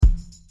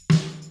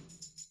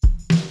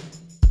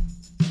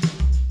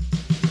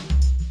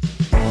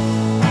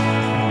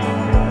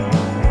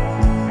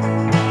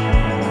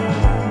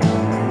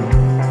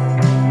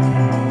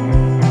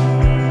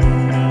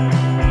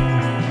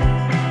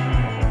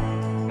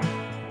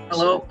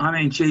Hello, I'm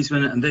Ian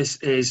Cheeseman, and this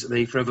is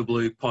the Forever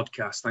Blue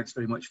podcast. Thanks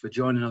very much for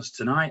joining us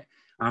tonight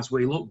as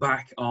we look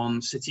back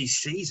on City's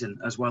season,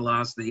 as well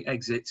as the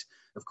exit,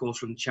 of course,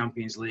 from the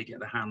Champions League at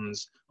the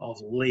hands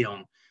of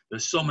Lyon.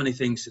 There's so many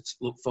things to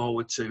look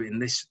forward to in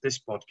this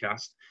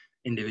podcast.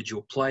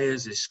 Individual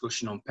players,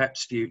 discussion on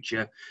Pep's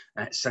future,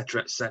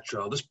 etc.,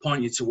 etc. I'll just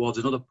point you towards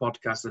another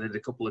podcast I did a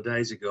couple of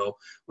days ago,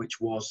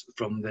 which was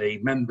from the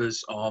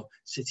members of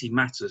City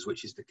Matters,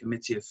 which is the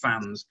committee of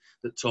fans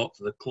that talk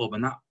to the club.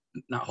 And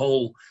that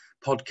whole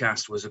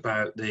podcast was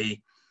about the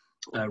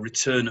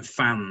return of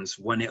fans,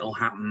 when it'll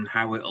happen,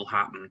 how it'll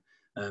happen.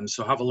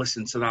 So have a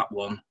listen to that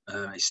one.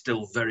 It's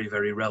still very,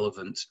 very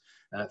relevant.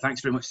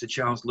 Thanks very much to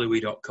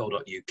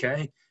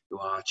charleslouis.co.uk, who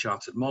are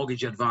chartered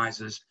mortgage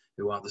advisors,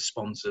 who are the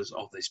sponsors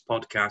of this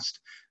podcast.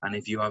 And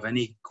if you have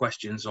any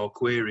questions or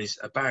queries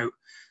about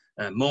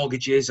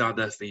mortgages,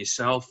 either for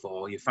yourself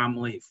or your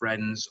family, your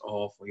friends,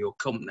 or for your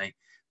company,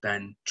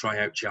 then try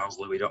out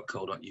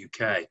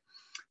charleslouis.co.uk.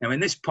 Now, in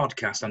this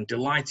podcast, I'm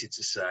delighted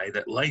to say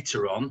that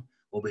later on,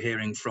 we'll be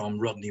hearing from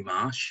Rodney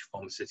Marsh,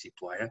 former City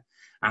player.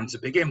 And to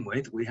begin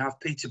with, we have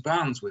Peter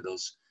Barnes with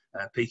us.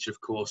 Peter, of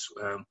course,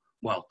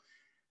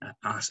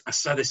 I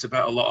say this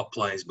about a lot of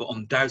players, but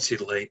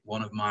undoubtedly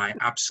one of my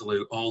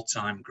absolute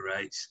all-time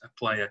greats, a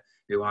player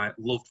who I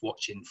loved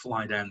watching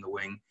fly down the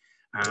wing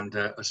and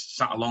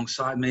sat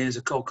alongside me as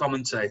a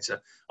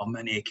co-commentator on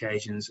many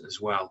occasions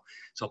as well.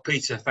 So,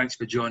 Peter, thanks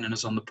for joining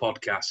us on the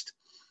podcast.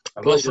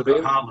 I've also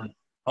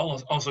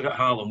got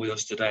Harlan with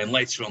us today, and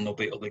later on there'll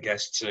be other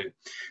guests too.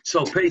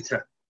 So,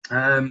 Peter,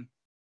 let me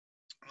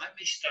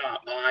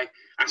start by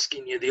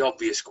asking you the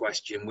obvious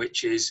question,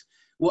 which is,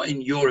 what,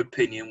 in your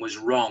opinion, was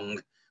wrong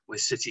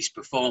with City's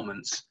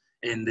performance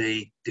in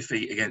the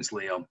defeat against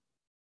Lyon?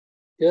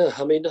 Yeah,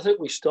 I mean, I think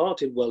we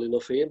started well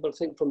enough, Ian, but I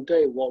think from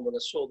day one, when I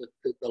saw the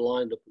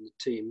lineup and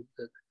the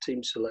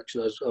team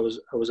selection, I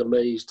was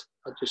amazed.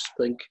 I just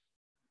think,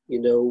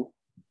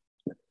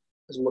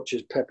 as much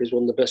as Pep is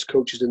one of the best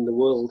coaches in the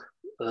world,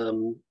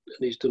 and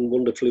he's done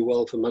wonderfully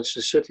well for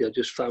Manchester City, I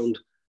just found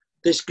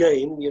this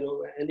game,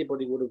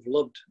 anybody would have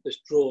loved this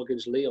draw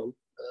against Lyon.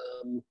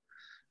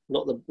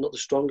 Not the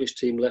strongest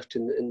team left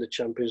in the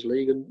Champions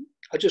League, and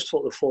I just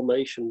thought the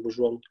formation was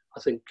wrong. I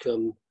think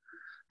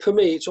for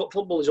me,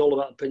 football is all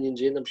about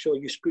opinions, Ian. I'm sure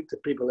you speak to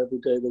people every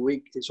day of the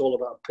week. It's all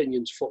about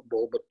opinions,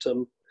 football. But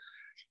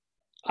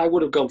I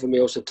would have gone for my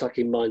most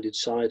attacking-minded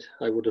side.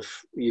 I would have,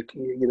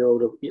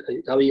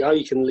 how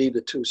you can leave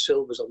the two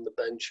Silvers on the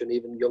bench and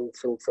even young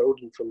Phil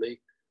Foden for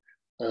me.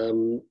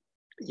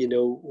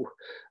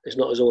 It's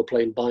not as though we're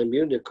playing Bayern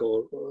Munich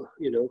or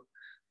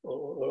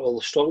all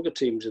the stronger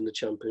teams in the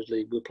Champions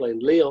League. We're playing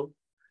Lyon,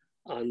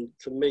 and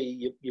for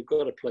me, you've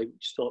got to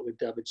start with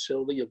David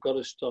Silva. You've got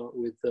to start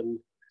with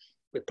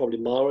probably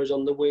Mahrez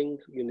on the wing.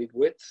 You need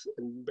width,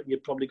 but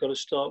you've probably got to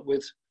start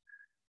with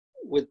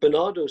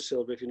Bernardo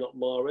Silva. If you're not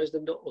Mahrez,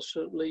 then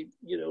certainly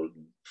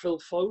Phil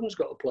Foden's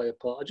got to play a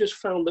part. I just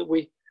found that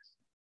we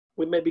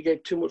maybe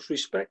gave too much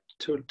respect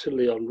to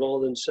Lyon,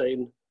 rather than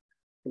saying,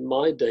 in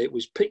my day, it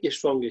was pick your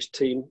strongest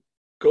team,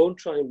 go and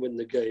try and win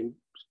the game,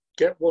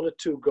 get one or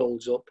two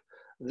goals up.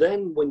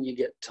 Then when you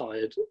get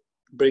tired,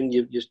 bring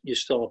your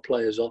star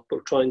players up,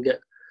 or try and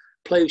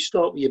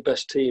start with your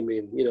best team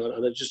in,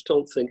 and I just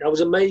don't think, I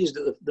was amazed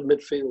at the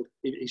midfield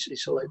he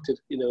selected.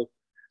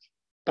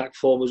 Back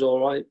four was all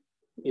right.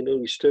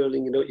 Your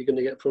Sterling, what you're going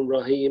to get from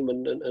Raheem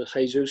and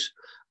Jesus.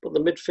 But the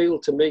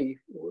midfield, to me,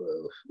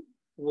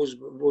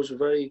 was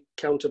very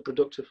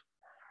counterproductive.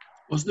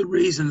 Was the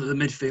reason that the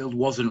midfield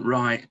wasn't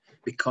right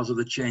because of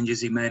the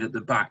changes he made at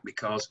the back?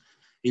 Because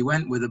he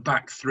went with a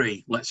back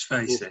three, let's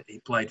face it. He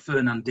played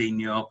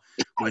Fernandinho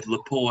with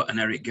Laporte and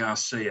Eric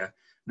Garcia.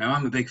 Now,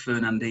 I'm a big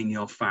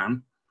Fernandinho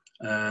fan.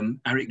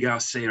 Eric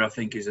Garcia, I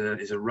think, is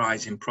a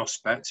rising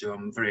prospect who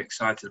I'm very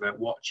excited about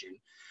watching.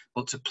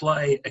 But to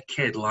play a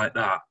kid like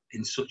that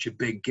in such a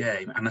big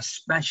game, and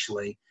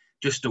especially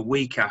just a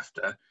week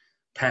after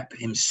Pep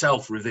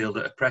himself revealed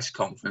at a press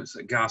conference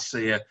that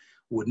Garcia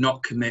would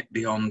not commit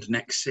beyond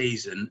next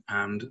season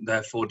and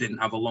therefore didn't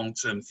have a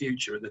long-term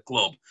future at the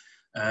club,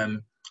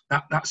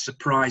 that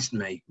surprised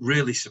me,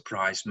 really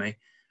surprised me.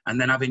 And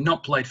then, having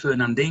not played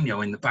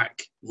Fernandinho in the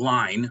back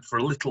line for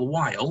a little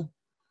while,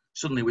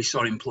 suddenly we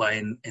saw him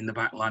playing in the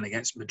back line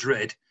against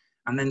Madrid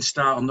and then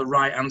start on the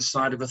right-hand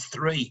side of a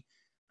three.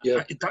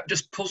 Yeah. That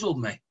just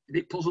puzzled me. Did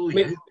it puzzle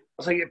you?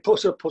 I think it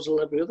puzzled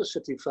every other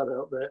City fan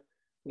out there,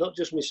 not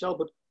just myself,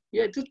 but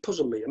yeah, it did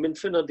puzzle me. I mean,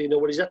 Fernandinho,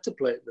 when he's had to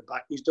play at the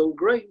back, he's done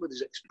great with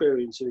his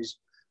experience and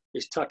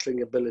his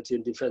tackling ability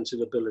and defensive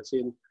ability.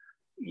 And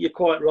you're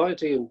quite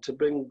right, Ian, to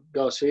bring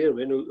Garcia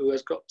in, who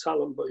has got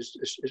talent, but is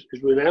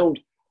renowned.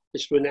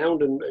 It's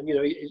renowned, and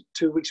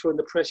 2 weeks ago in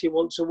the press, he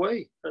wants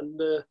away. And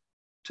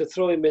to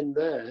throw him in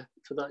there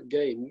for that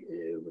game,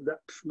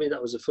 for me,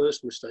 that was the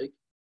first mistake.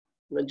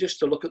 And then just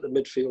to look at the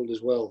midfield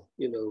as well,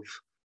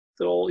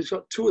 he's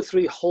got 2 or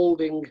 3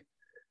 holding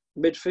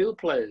midfield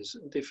players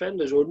and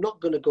defenders who are not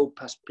going to go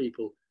past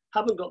people,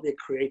 haven't got the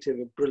creative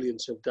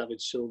brilliance of David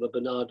Silva,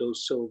 Bernardo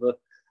Silva,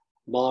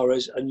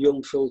 Mahrez and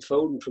young Phil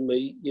Foden. For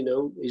me,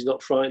 he's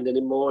not frightened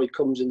anymore. He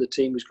comes in the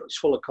team. He's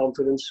full of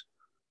confidence.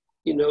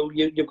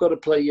 You've got to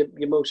play your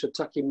most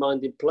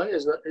attacking-minded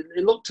players.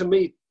 It looked to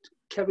me,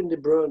 Kevin De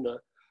Bruyne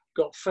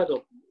got fed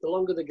up. The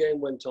longer the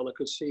game went on, I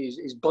could see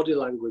his body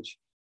language.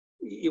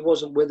 He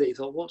wasn't with it. He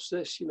thought, what's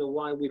this?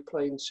 Why are we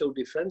playing so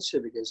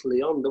defensive against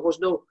Lyon? There was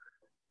no,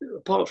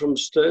 apart from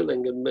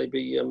Sterling and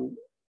maybe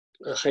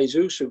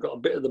Jesus, who got a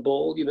bit of the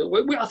ball.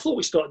 I thought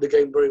we started the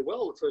game very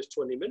well, the first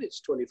 20 minutes,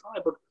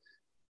 25.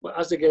 But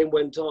as the game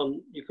went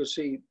on, you could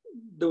see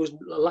there was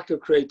a lack of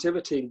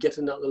creativity in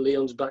getting at the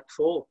Lyon's back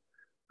four.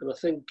 And I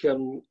think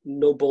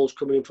no balls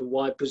coming in from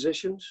wide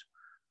positions.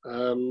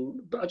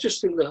 But I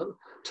just think that,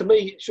 to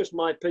me, it's just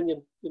my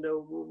opinion.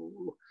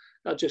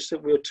 I just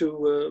think we're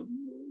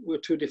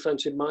too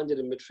defensive minded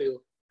in midfield.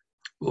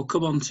 We'll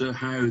come on to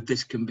how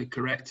this can be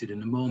corrected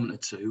in a moment or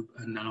two,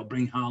 and then I'll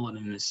bring Haaland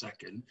in a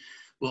second.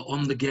 But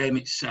on the game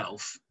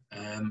itself,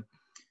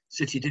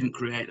 City didn't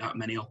create that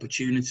many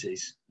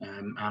opportunities,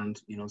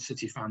 and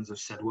City fans have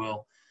said,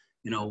 well,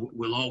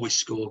 we'll always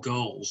score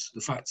goals. The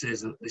fact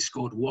is that they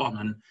scored one,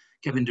 and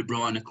Kevin De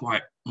Bruyne,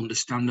 quite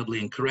understandably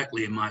and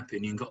correctly, in my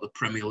opinion, got the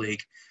Premier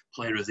League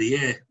Player of the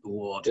Year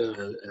award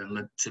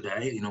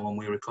today, when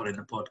we were recording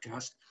the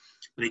podcast.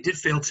 But it did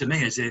feel to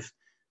me as if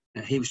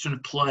he was trying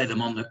to play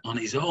them on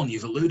his own.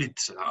 You've alluded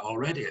to that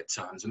already at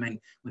times. I mean,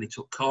 when he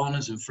took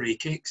corners and free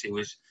kicks, he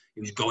was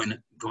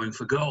going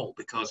for goal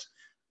because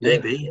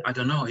maybe, I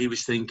don't know, he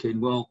was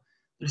thinking, well,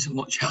 there isn't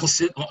much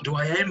else. What do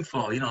I aim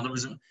for? There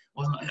wasn't.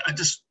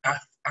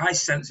 I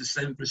sense the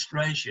same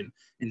frustration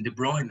in De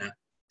Bruyne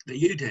that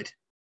you did.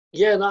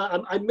 Yeah,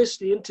 and I missed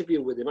the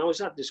interview with him. I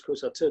was at this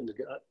because I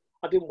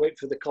didn't wait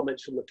for the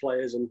comments from the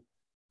players and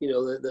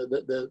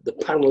the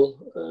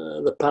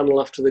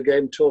panel after the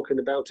game talking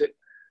about it.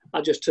 I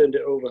just turned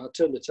it over. I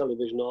turned the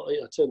television on.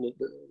 I turned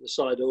the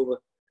side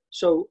over.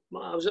 So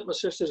I was at my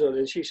sister's earlier,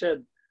 and she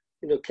said,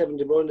 Kevin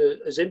De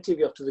Bruyne, his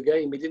interview after the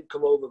game, he didn't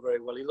come over very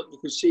well. You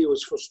could see he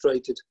was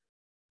frustrated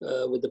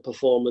with the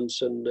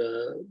performance, and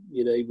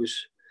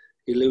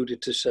he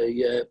alluded to say,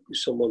 yeah,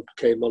 someone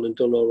came on and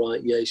done all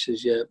right. Yeah, he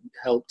says, yeah,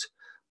 helped.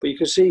 But you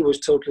can see he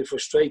was totally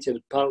frustrated,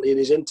 apparently, in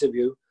his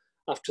interview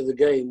after the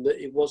game, that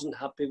he wasn't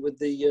happy with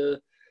the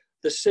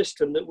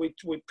system that we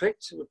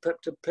picked. We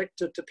picked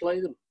to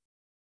play them.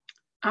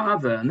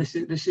 However, and this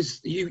is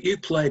you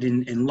played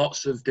in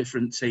lots of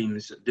different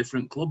teams,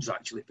 different clubs,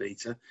 actually,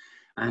 Peter.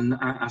 And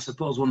I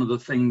suppose one of the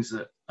things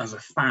that, as a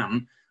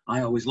fan,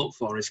 I always look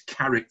for is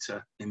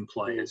character in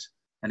players.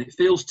 And it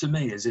feels to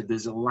me as if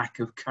there's a lack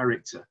of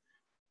character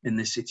in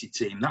the City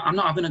team. Now, I'm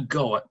not having a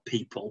go at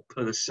people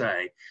per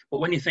se, but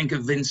when you think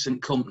of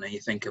Vincent Kompany, you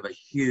think of a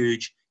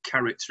huge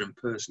character and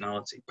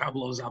personality.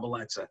 Pablo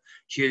Zabaleta,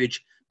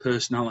 huge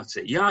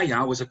personality.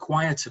 Yaya was a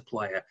quieter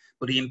player,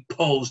 but he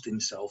imposed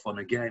himself on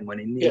a game when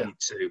he needed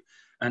to.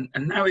 And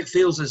now it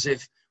feels as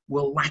if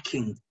we're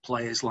lacking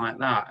players like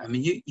that. I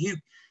mean,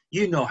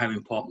 you know how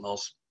important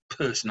those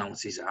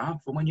personalities are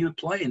from when you were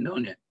playing,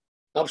 don't you?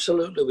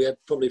 Absolutely. We had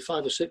probably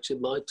 5 or 6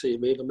 in my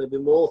team, even maybe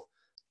more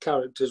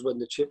characters. When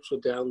the chips were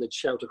down, they'd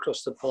shout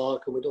across the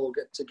park and we'd all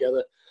get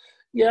together.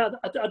 Yeah,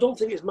 I don't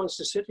think it's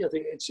Manchester City. I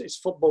think it's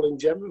football in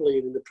generally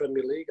in the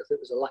Premier League. I think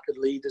there's a lack of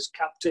leaders,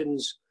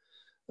 captains,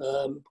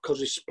 because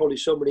there's probably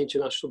so many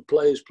international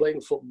players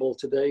playing football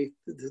today.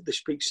 They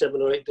speak 7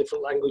 or 8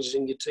 different languages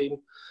in your team.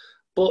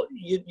 But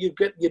you're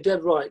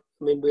dead right.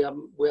 I mean, we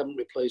haven't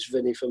replaced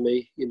Vinny for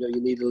me. You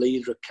need a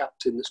leader, a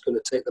captain that's going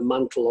to take the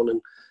mantle on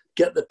and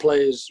get the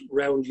players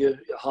round you at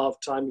half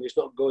time. If it's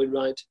not going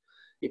right,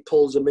 he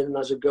pulls them in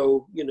as a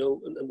go.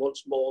 And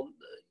once more,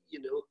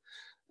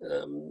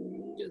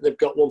 they've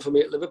got one for me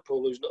at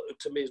Liverpool. Who's not,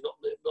 to me, is not.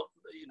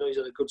 He's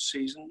had a good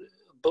season,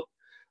 but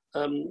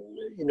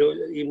even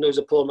though he's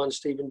a poor man,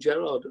 Steven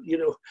Gerrard,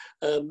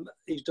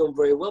 he's done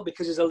very well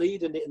because he's a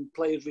leader and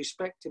players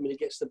respect him and he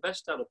gets the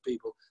best out of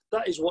people.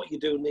 That is what you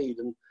do need,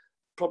 and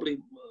probably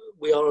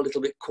we are a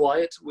little bit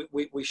quiet.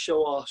 We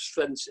show our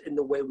strengths in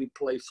the way we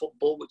play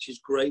football, which is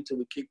great, and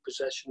we keep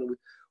possession. And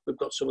we've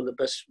got some of the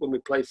best when we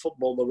play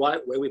football the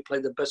right way. We play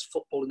the best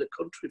football in the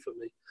country for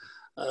me,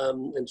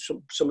 and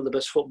some of the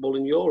best football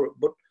in Europe.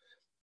 But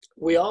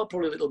we are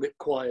probably a little bit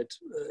quiet,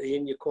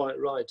 Ian. You're quite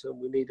right, and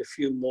we need a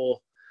few more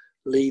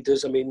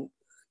leaders. I mean,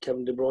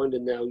 Kevin De Bruyne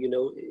now,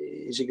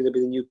 is he going to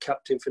be the new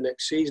captain for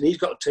next season? He's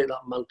got to take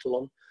that mantle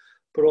on,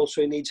 but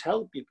also he needs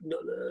help.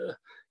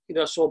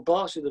 I saw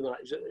Barca the night.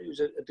 It was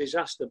a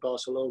disaster,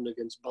 Barcelona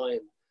against Bayern,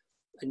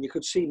 and you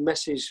could see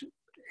Messi's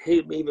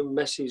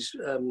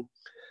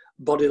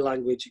body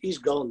language. He's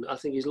gone. I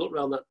think he's looked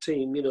around that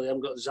team. They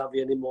haven't got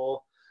Xavi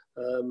anymore,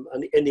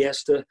 and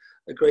Iniesta,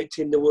 a great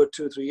team they were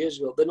 2 or 3 years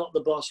ago. They're not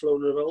the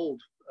Barcelona of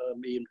old.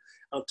 Ian,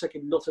 I'm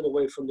taking nothing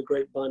away from the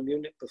great Bayern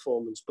Munich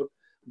performance, but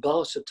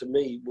Barca, to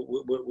me,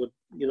 would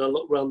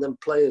look around them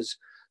players.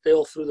 They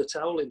all threw the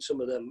towel in,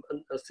 some of them,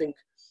 and I think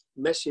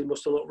Messi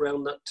must have looked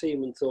around that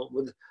team and thought,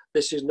 "Well,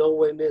 this is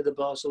nowhere near the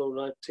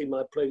Barcelona team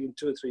I played in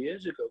 2 or 3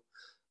 years ago."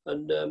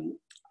 And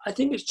I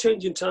think it's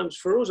changing times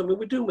for us. I mean,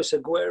 we do miss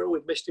Aguero.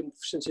 We've missed him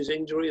since his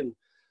injury, and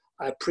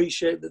I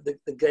appreciate that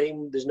the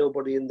game, there's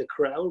nobody in the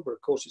crowd, but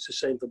of course it's the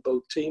same for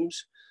both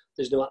teams.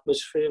 There's no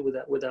atmosphere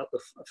without the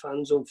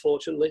fans,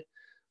 unfortunately.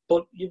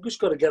 But you've just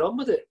got to get on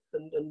with it.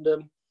 And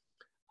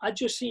I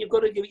just think you've got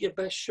to give it your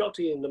best shot,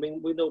 Ian. I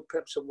mean, we know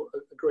Pep's a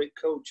great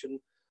coach, and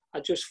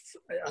I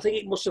think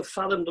it must have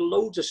fathomed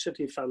loads of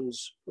City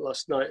fans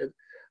last night at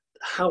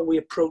how we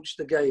approached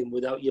the game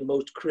without your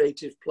most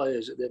creative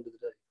players at the end of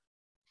the day.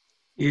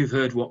 You've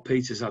heard what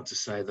Peter's had to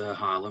say there,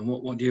 Harlan.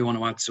 What do you want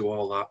to add to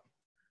all that?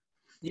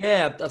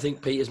 Yeah, I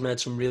think Peter's made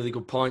some really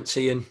good points,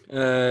 Ian.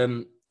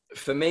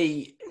 For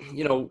me,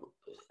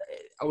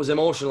 I was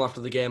emotional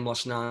after the game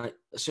last night.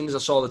 As soon as I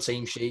saw the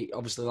team sheet,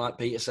 obviously, like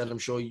Peter said, I'm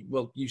sure,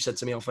 you said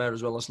to me off air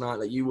as well last night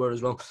that you were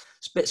as well.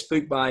 It's a bit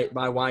spooked by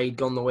why he'd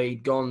gone the way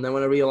he'd gone. Then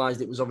when I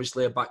realised it was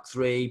obviously a back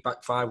three,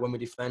 back five when we're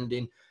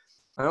defending,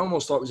 I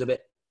almost thought it was a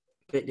bit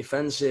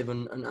defensive,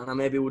 and I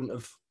maybe wouldn't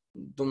have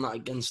done that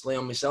against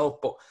Leon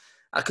myself. But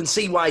I can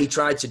see why he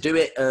tried to do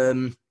it.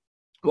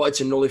 Wanted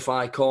to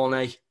nullify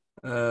Cornet.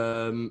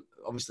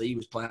 Obviously, he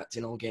was play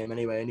acting all game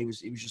anyway, and he was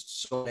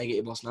just so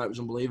negative last night. It was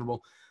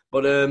unbelievable.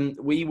 But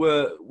he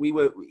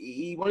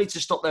wanted to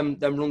stop them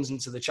runs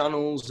into the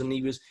channels, and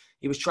he was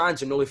trying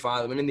to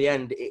nullify them. And in the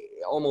end, it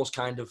almost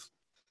kind of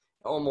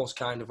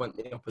went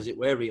the opposite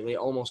way. Really, it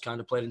almost kind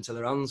of played into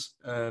their hands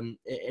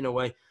in a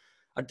way.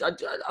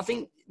 I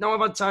think now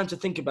I've had time to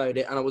think about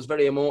it, and I was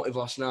very emotive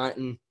last night.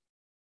 And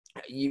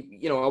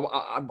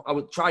I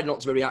would try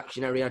not to be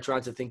reactionary. I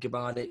tried to think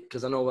about it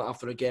because I know that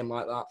after a game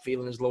like that,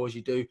 feeling as low as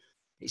you do,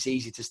 it's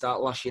easy to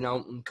start lashing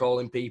out and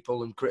calling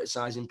people and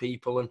criticising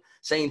people and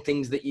saying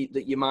things that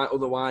you might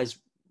otherwise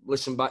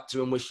listen back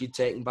to and wish you'd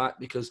taken back,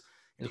 because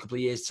in a couple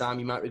of years' time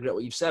you might regret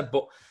what you've said.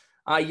 But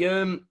I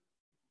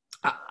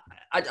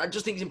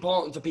just think it's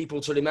important for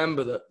people to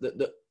remember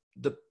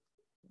that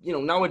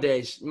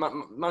nowadays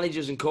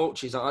managers and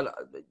coaches.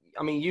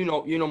 I mean, you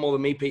know more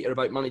than me, Peter,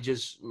 about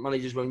managers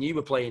when you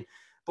were playing.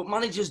 But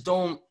managers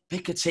don't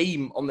pick a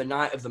team on the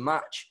night of the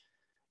match.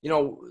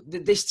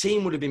 This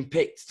team would have been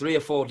picked 3 or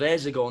 4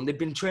 days ago, and they've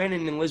been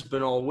training in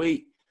Lisbon all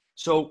week.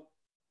 So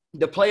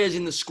the players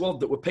in the squad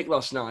that were picked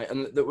last night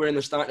and that were in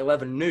the starting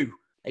 11 knew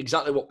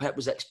exactly what Pep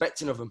was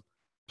expecting of them,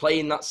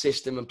 playing that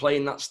system and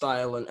playing that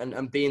style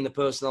and being the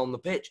personnel on the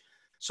pitch.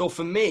 So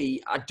for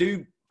me, I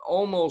do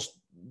almost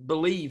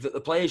believe that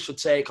the players should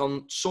take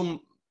on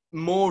some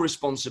more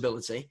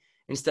responsibility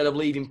instead of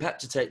leaving Pep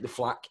to take the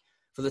flak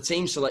for the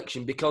team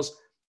selection, because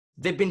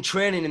they've been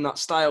training in that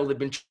style, they've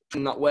been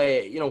training that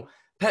way.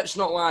 Pep's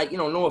not like,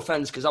 no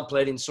offence, because I've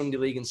played in Sunday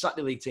League and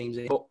Saturday League teams,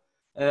 but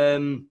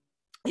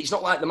it's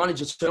not like the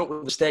manager turning up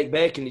with a steak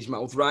bacon in his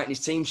mouth, writing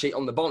his team sheet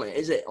on the bonnet,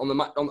 is it? On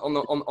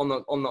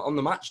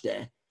the match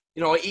day,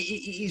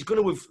 he's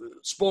going to have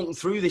spoken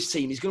through this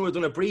team. He's going to have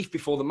done a brief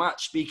before the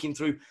match, speaking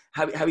through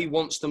how he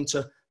wants them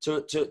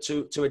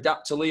to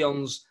adapt to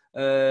Leon's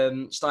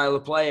style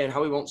of play and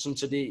how he wants them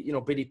to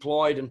be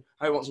deployed and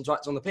how he wants them to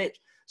act on the pitch.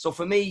 So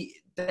for me,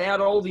 they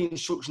had all the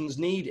instructions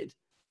needed.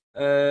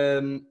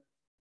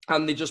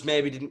 And they just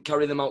maybe didn't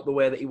carry them out the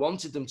way that he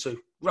wanted them to.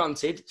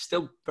 Granted,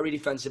 still very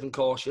defensive and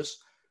cautious,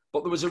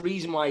 but there was a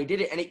reason why he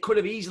did it, and it could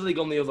have easily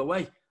gone the other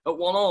way. At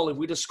 1-1, if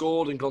we'd have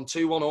scored and gone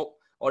 2-1 up,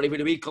 or if we'd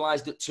have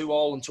equalised at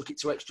 2-2 and took it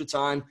to extra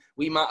time,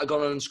 we might have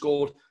gone on and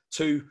scored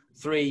 2,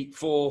 3,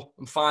 4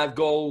 and 5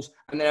 goals,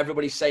 and then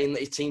everybody's saying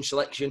that his team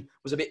selection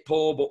was a bit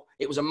poor, but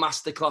it was a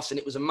masterclass and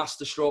it was a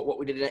masterstroke what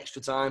we did in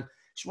extra time.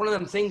 It's one of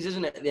them things,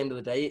 isn't it, at the end of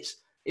the day? It's,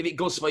 if it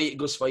goes for you, it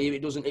goes for you. If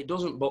it doesn't, it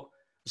doesn't. But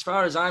as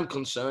far as I'm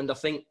concerned, I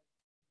think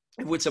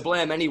if we're to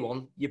blame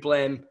anyone, you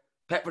blame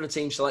Pep for the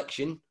team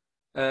selection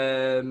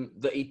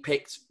that he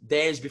picked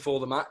days before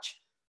the match.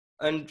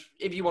 And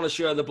if you want to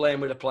share the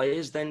blame with the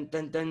players, then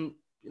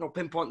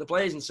pinpoint the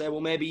players and say,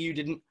 well, maybe you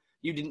didn't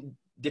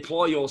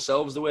deploy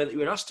yourselves the way that you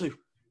were asked to.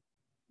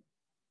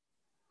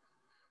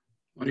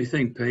 What do you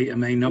think, Pete? I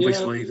mean,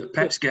 obviously,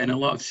 Pep's getting a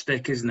lot of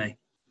stick, isn't he?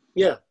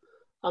 Yeah.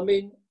 I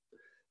mean,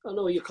 I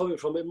know where you're coming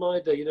from. In my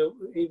day,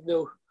 even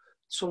though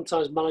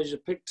sometimes managers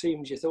pick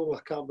teams, you thought,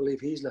 I can't believe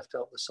he's left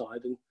out the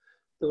side. And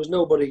there was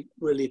nobody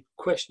really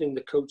questioning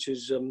the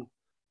coaches.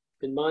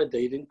 In my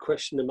day, you didn't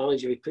question the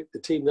manager. He picked the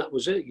team. That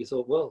was it. You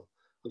thought, well,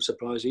 I'm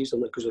surprised he's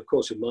done that, because, of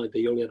course, in my day,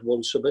 you only had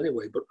one sub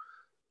anyway. But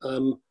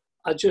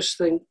I just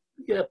think,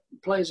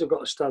 players have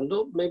got to stand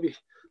up, maybe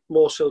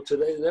more so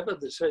today than ever.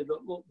 They say,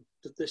 look,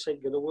 this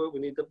ain't going to work. We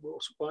need the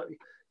more supply.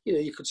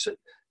 You could say,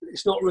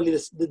 it's not really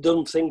the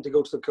done thing to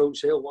go to the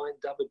coach and say, why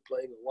isn't David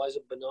playing? Or why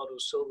isn't Bernardo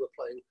Silva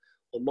playing?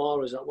 Or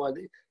Mara, is that why?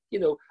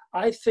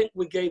 I think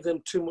we gave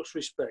them too much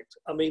respect.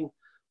 I mean,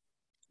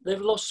 they've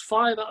lost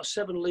 5 out of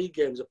 7 league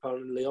games,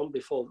 apparently, Leon,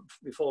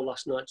 before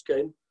last night's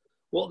game.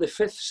 What, they're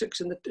 5th,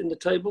 6th in the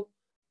table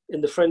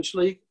in the French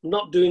league?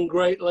 Not doing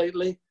great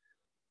lately.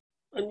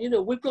 And,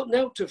 we've got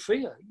now to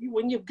fear.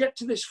 When you get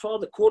to this far,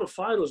 the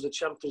quarterfinals of the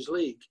Champions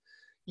League,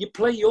 you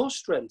play your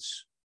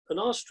strengths. And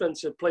our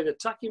strengths are playing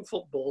attacking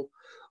football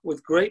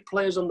with great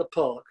players on the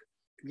park.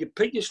 If you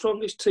pick your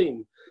strongest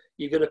team,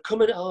 you're going to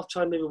come in at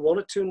half-time, maybe 1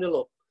 or 2-0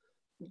 up.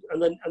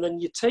 And then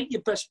you take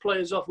your best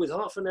players off with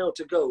half an hour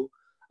to go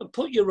and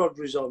put your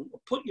Rodris on, or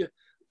put your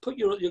put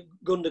your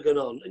Gundogan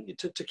on and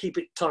to keep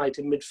it tight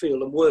in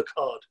midfield and work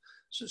hard.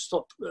 So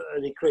stop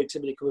any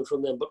creativity coming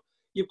from them. But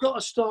you've got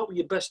to start with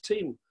your best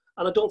team.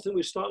 And I don't think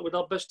we started with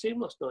our best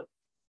team last night.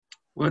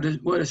 Where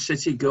does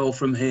City go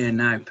from here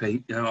now,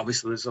 Pete? You know,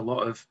 obviously, there's a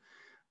lot of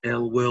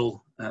ill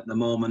will at the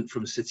moment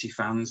from City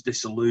fans,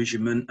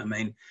 disillusionment. I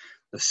mean,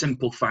 the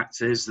simple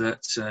fact is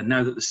that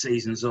now that the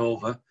season's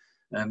over,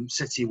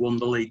 City won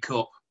the League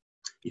Cup.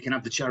 You can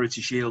have the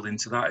Charity Shield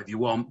into that if you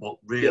want, but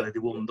really they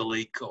won the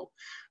League Cup.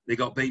 They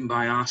got beaten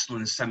by Arsenal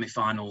in the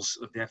semi-finals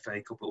of the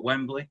FA Cup at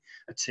Wembley,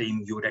 a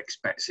team you would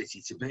expect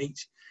City to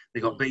beat.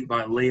 They got beat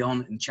by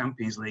Lyon in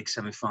Champions League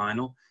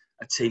semi-final,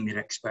 a team you'd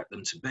expect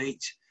them to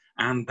beat.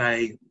 And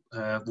they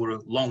were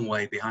a long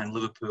way behind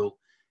Liverpool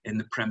in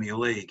the Premier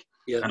League.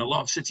 Yeah. And a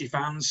lot of City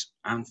fans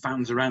and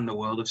fans around the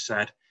world have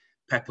said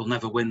Pep will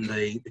never win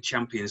the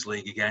Champions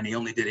League again. He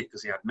only did it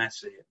because he had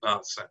Messi at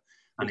Barca,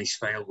 and he's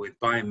failed with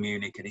Bayern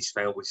Munich and he's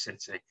failed with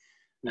City.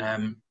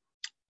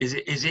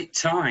 Is it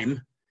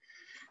time,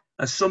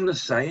 as some are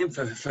saying,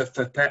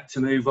 for Pep to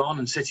move on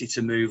and City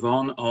to move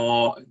on,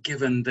 or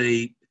given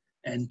the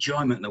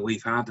enjoyment that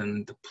we've had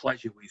and the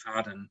pleasure we've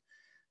had,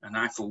 and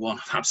I, for one,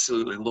 have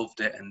absolutely loved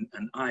it and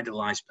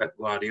idolised Pep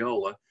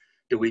Guardiola,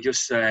 do we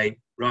just say,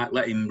 right,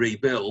 let him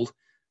rebuild?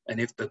 And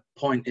if the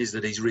point is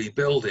that he's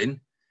rebuilding,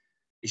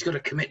 he's got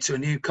to commit to a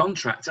new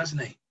contract,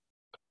 hasn't he?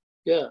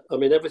 Yeah, I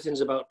mean,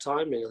 everything's about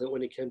timing. I think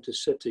when he came to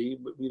City,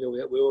 you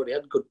know, we already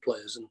had good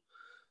players. And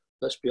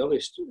let's be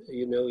honest,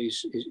 you know,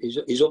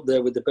 he's up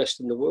there with the best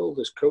in the world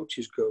as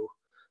coaches go.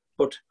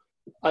 But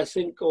I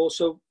think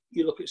also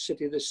you look at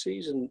City this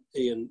season,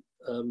 Ian,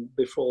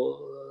 before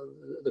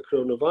the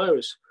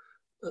coronavirus,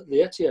 the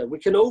Etihad, we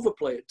can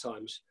overplay at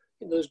times.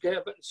 In those games,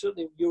 but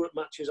certainly Europe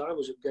matches, I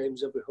was at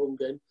games, every home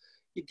game,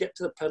 you get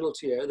to the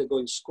penalty area, they're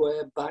going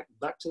square,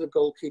 back to the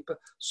goalkeeper.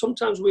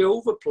 Sometimes we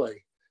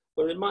overplay,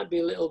 where it might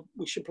be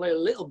we should play a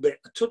little bit,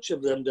 a touch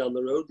of them down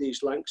the road,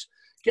 these lengths,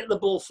 get the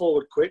ball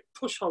forward quick,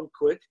 push on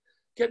quick,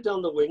 get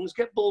down the wings,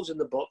 get balls in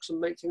the box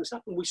and make things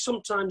happen. We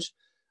sometimes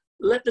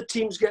let the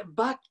teams get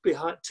back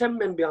behind, 10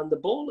 men behind the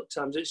ball at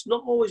times. It's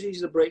not always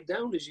easy to break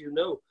down, as you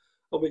know.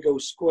 And we go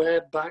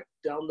square, back,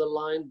 down the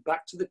line,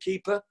 back to the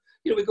keeper.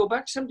 You know, we go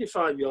back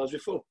 75 yards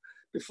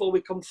before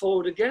we come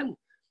forward again.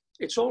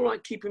 It's all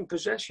right keeping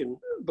possession,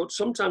 but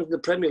sometimes in the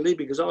Premier League,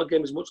 because our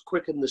game is much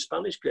quicker than the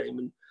Spanish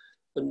game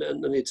and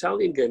the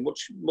Italian game,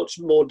 much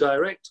more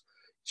direct,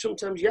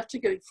 sometimes you have to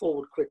get it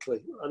forward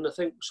quickly. And I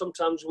think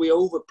sometimes we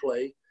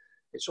overplay.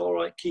 It's all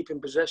right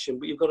keeping possession,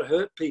 but you've got to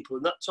hurt people.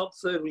 In that top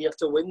third, when you have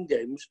to win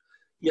games,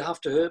 you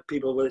have to hurt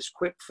people, whether it's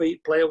quick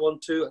feet, player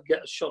 1-2,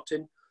 get a shot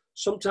in.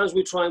 Sometimes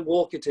we try and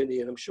walk it in,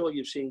 Ian. I'm sure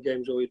you've seen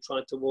games where we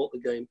tried to walk the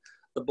game,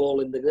 the ball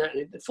in the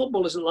net.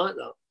 Football isn't like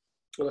that.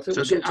 And I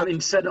think so having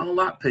said all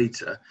that,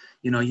 Peter,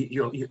 you know,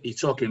 you're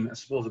talking, I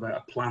suppose,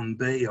 about a plan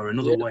B or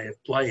another way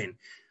of playing.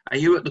 Are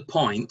you at the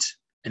point,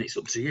 and it's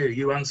up to you,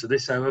 you answer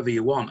this however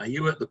you want, are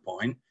you at the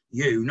point,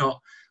 you,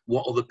 not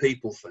what other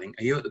people think,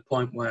 are you at the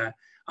point where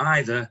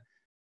either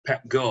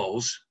Pep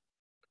goes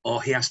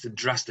or he has to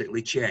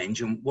drastically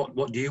change? And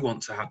what do you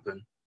want to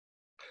happen?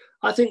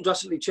 I think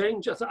drastically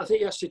change. I think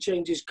he has to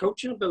change his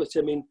coaching ability.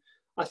 I mean,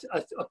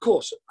 of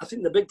course, I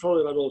think the big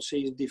problem we've had all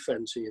season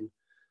defence, Ian.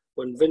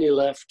 When Vinny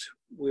left,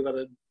 we've had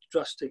a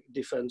drastic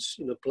defence,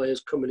 you know,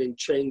 players coming in,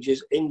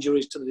 changes,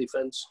 injuries to the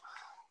defence.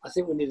 I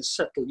think we need to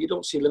settle. You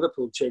don't see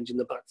Liverpool changing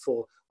the back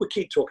four. We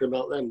keep talking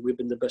about them. We've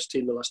been the best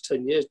team the last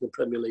 10 years in the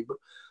Premier League. But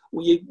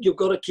you've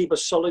got to keep a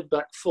solid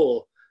back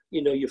four.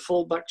 You know, your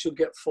full-backs who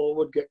get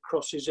forward, get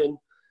crosses in,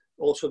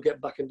 also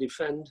get back and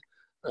defend.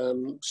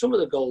 Some of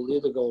the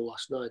other goal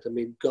last night, I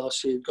mean,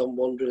 Garcia had gone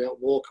wandering out,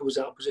 Walker was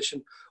out of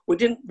position. We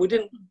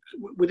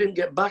didn't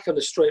get back on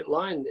a straight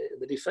line in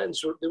the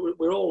defence.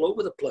 We're all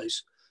over the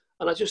place.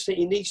 And I just think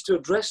he needs to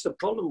address the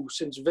problem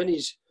since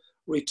Vinny's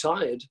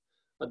retired.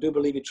 I do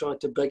believe he tried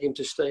to beg him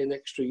to stay an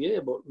extra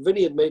year, but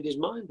Vinny had made his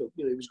mind up.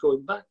 You know, he was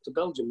going back to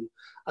Belgium.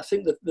 I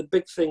think that the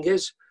big thing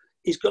is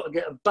he's got to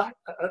get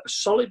a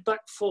solid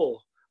back four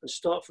and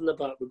start from the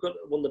back. We've got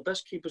one of the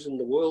best keepers in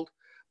the world.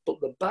 But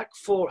the back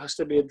four has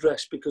to be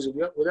addressed because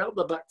without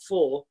the back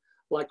four,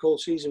 like all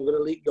season, we're going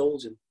to leak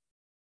goals in.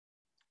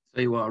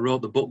 Tell you what, I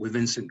wrote the book with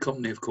Vincent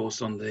Kompany, of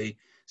course, on the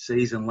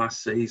season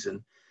last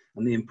season.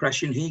 And the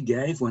impression he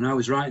gave when I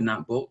was writing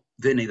that book,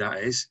 Vinny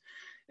that is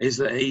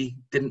that he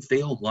didn't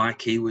feel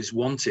like he was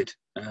wanted,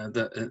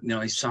 that you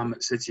know, his time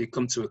at City had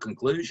come to a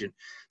conclusion.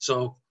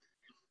 So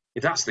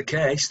if that's the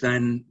case,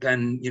 then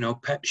you know,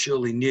 Pep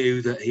surely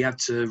knew that he had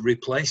to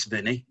replace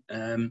Vinny.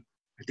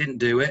 He didn't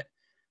do it.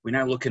 We're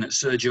now looking at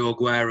Sergio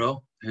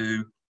Aguero,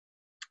 who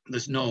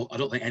I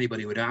don't think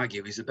anybody would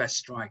argue he's the best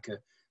striker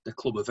the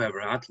club have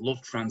ever had.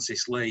 Loved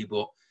Francis Lee,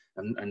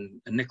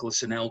 and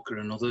Nicolas Anelka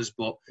and others,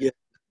 but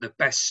the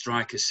best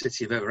striker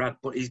City have ever had.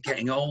 But he's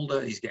getting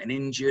older, he's getting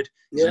injured,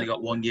 he's only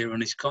got 1 year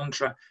on his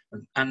contract,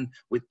 and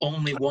with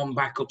only one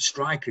backup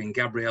striker in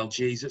Gabriel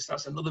Jesus,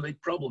 that's another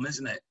big problem,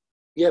 isn't it?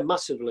 Yeah,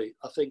 massively.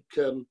 I think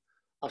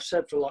I've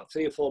said for like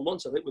 3 or 4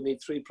 months, I think we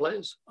need 3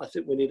 players. I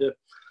think we need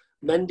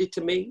Mendy,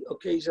 to me,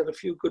 okay, he's had a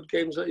few good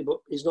games lately, but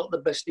he's not the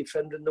best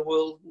defender in the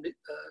world.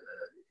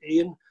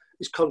 Ian,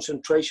 his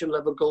concentration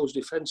level goes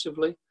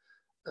defensively.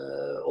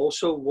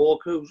 Also,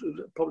 Walker, who's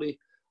probably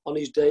on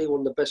his day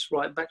one of the best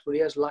right backs, but he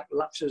has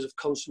lapses of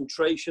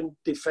concentration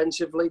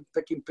defensively,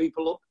 picking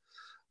people up.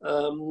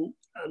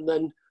 And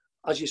then,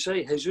 as you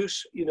say,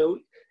 Jesus, you know,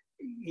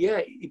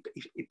 yeah, he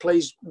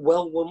plays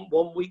well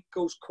one week,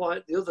 goes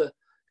quiet the other.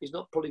 He's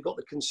not probably got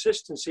the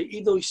consistency,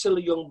 even though he's still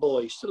a young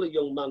boy, still a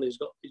young man. He's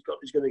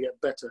going to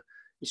get better.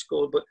 He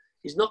scored, but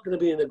he's not going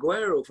to be an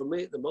Aguero for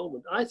me at the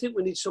moment. I think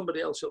we need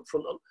somebody else up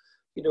front.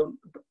 You know,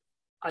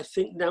 I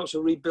think now it's a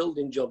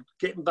rebuilding job,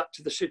 getting back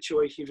to the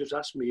situation you just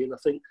asked me. And I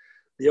think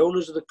the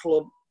owners of the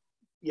club,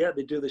 yeah,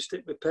 they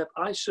stick with Pep.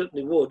 I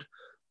certainly would,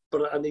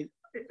 but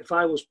if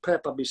I was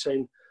Pep, I'd be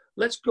saying,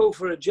 let's go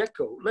for a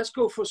Dzeko. Let's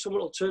go for some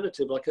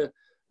alternative, like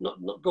not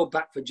go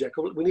back for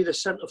Dzeko. We need a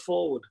centre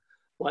forward.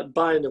 Like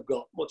Bayern have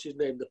got, what's his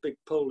name, the big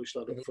Polish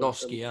lad up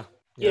front. Yeah.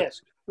 Yes,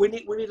 we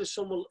need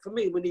someone. For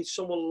me, we need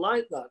someone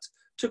like that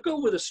to go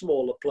with a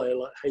smaller player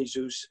like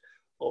Jesus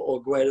or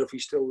Aguero if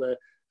he's still there.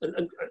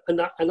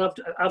 And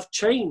I've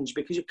changed,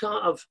 because you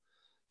can't have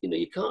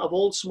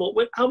all small.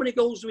 How many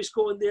goals do we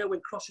score in the air when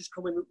crosses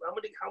come in?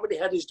 How many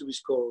headers do we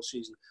score all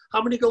season?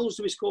 How many goals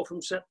do we score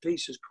from set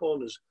pieces,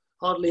 corners?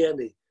 Hardly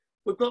any.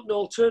 We've got no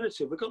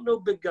alternative. We've got no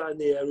big guy in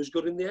the air who's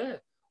good in the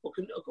air.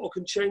 Or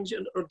can change it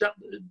or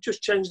adapt,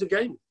 just change the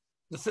game.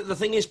 The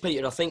thing is,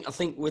 Peter, I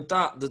think with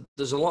that,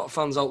 there's a lot of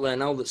fans out there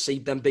now that see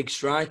them big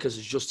strikers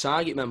as just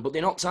target men, but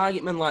they're not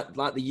target men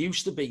like they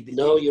used to be.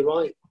 No, you're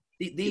right.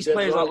 These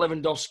players like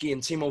Lewandowski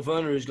and Timo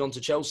Werner, who's gone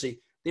to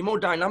Chelsea, they're more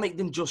dynamic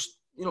than just,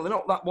 you know, they're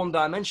not that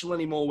one-dimensional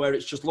anymore where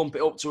it's just lump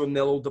it up to them,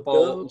 they'll hold the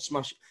ball up and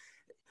smash it.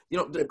 You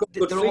know,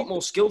 they're a lot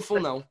more skillful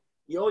now.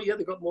 Yeah,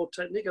 they've got more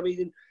technique. I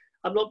mean,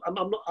 I'm not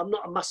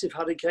a massive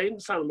Harry Kane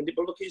fan,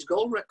 but look at his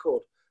goal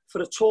record.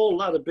 For a tall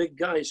lad, a big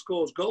guy, he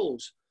scores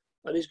goals,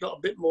 and he's got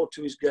a bit more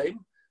to his game.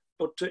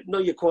 But no,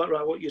 you're quite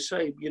right what you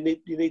say. You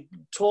need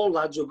tall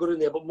lads who are good in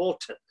there, but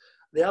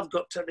they have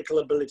got technical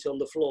ability on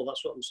the floor.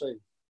 That's what I'm saying.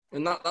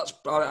 And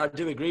I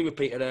do agree with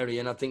Peter Airy,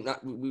 and I think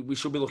that we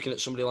should be looking at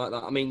somebody like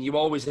that. I mean, you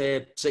always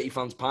hear City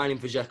fans pining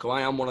for Dzeko.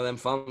 I am one of them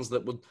fans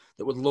that would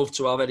love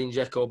to have Edin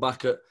Dzeko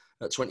back at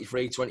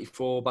 23,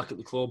 24, back at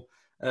the club.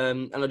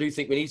 And I do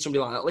think we need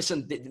somebody like that.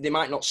 Listen, they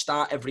might not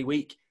start every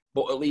week,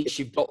 but at least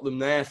you've got them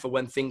there for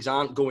when things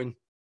aren't going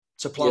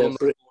to plan on the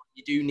floor.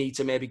 You do need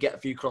to maybe get a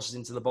few crosses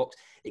into the box.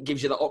 It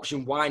gives you that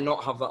option. Why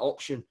not have that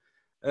option?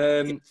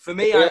 For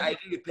me, I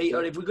agree with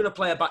Peter. If we're going to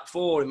play a back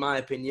four, in my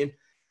opinion,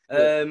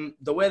 the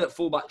way that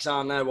fullbacks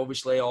are now,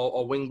 obviously,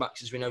 or wing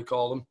backs as we now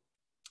call them,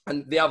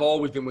 and they have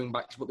always been wing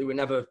backs, but they were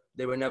never,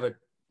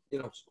 you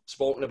know,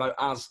 spoken about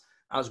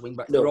as wing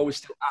backs. No. They were always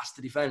still asked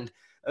to defend.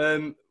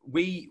 If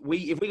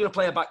we're going to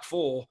play a back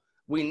four,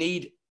 we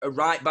need a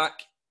right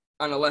back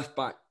and a left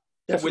back.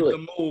 Definitely.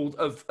 With the mould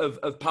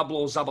of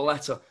Pablo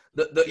Zabaleta,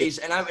 that is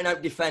an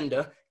out-and-out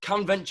defender,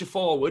 can venture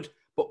forward,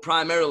 but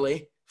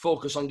primarily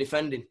focus on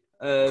defending.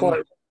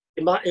 Sorry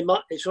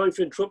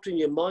for interrupting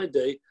you. In my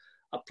day,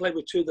 I played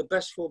with two of the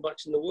best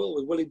fullbacks in the world,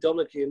 with Willie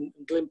Donachie and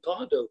Glyn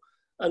Pardoe.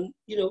 And,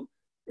 you know,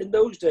 in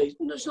those days,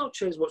 it's not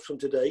changed much from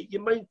today.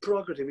 Your main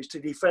prerogative is to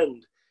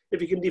defend.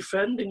 If you can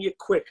defend and you're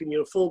quick and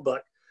you're a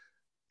fullback,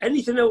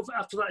 anything else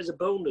after that is a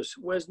bonus.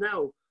 Whereas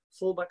now,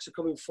 fullbacks are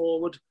coming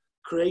forward,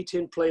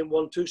 creating, playing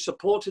 1-2,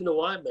 supporting the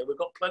wide men. We've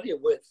got plenty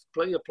of width,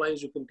 plenty of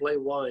players who can play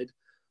wide,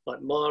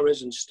 like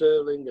Mahrez and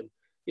Sterling. And,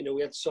 you know,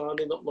 we had Sane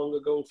not long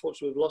ago.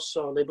 Unfortunately, we've lost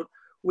Sane. But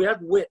we had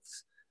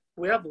width.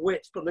 We have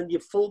width, but then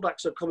your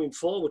fullbacks are coming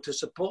forward to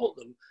support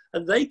them,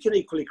 and they can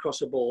equally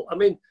cross a ball. I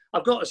mean,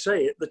 I've got to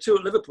say it, the two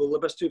at Liverpool are the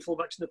best two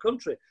fullbacks in the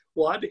country.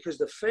 Why? Because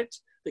they're fit,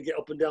 they get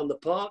up and down the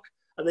park,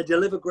 and they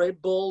deliver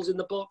great balls in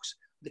the box.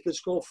 They can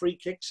score free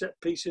kicks, set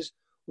pieces.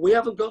 We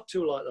haven't got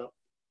two like that.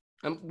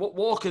 And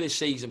Walker this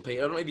season,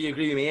 Peter, I don't know if you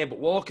agree with me here, but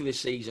Walker this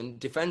season,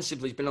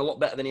 defensively, has been a lot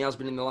better than he has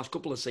been in the last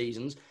couple of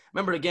seasons.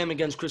 Remember a game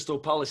against Crystal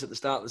Palace at the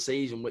start of the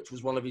season, which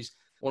was one of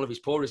his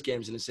poorest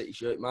games in the City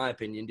shirt, in my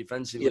opinion,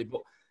 defensively. Yeah.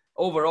 But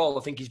overall,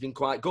 I think he's been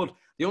quite good.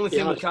 The only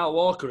thing with Kyle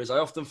Walker is I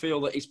often feel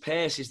that his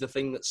pace is the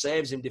thing that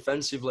saves him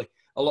defensively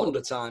a lot of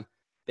the time.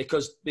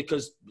 Because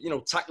you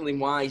know,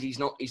 tackling-wise, he's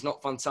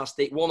not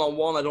fantastic.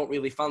 One-on-one, I don't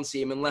really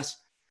fancy him unless,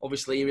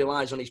 obviously, he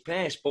relies on his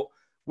pace. But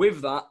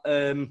with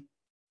that...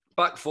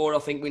 back four, I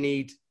think we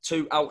need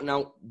two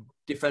out-and-out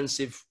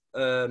defensive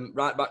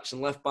right backs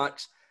and left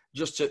backs,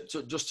 just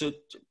to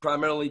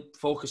primarily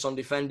focus on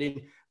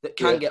defending that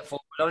can get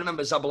forward. I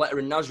remember Zabaleta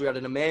and Nasri had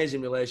an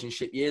amazing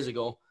relationship years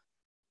ago.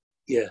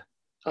 Yeah,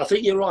 I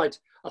think you're right.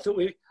 I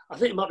think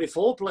it might be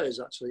four players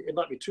actually. It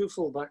might be two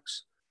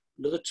full-backs,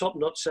 another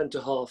top-notch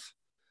centre half,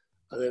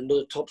 and then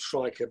another top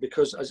striker.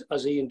 Because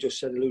as Ian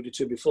just alluded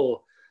to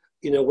before,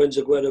 you know, when's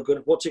Aguero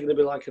going? What's he going to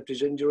be like after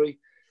his injury?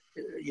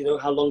 You know,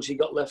 how long's he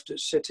got left at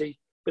City?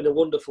 Been a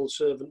wonderful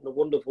servant and a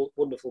wonderful,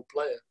 wonderful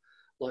player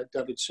like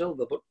David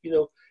Silva. But, you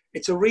know,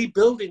 it's a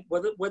rebuilding.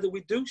 Whether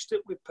we do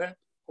stick with Pep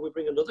or we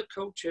bring another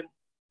coach in,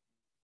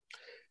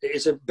 It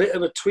is a bit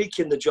of a tweak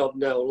in the job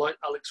now, like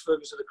Alex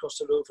Ferguson across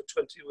the road for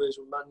 20 years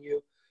with Man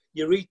U.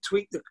 You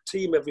retweak the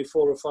team every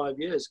 4 or 5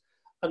 years.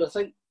 And I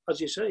think,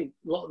 as you say,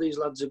 a lot of these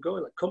lads are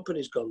going, like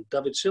Kompany's gone,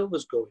 David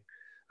Silva's going,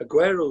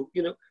 Aguero,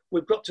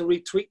 we've got to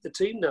retweak the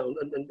team now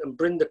and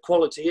bring the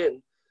quality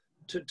in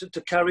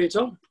to carry it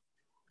on.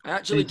 I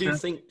actually do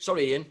think...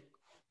 Sorry, Ian.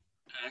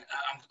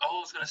 All I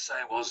was going to say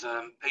was,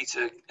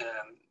 Peter,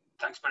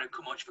 thanks very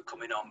much for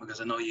coming on,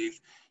 because I know you've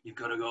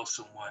got to go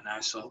somewhere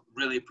now. So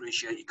really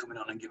appreciate you coming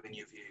on and giving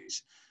your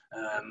views.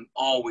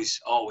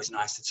 Always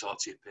nice to talk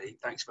to you, Pete.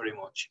 Thanks very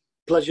much.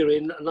 Pleasure,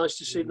 Ian. Nice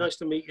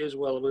to meet you as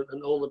well,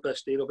 and all the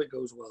best, Ian. Hope it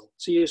goes well.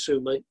 See you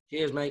soon, mate.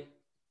 Cheers, mate.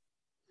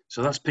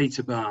 So that's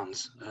Peter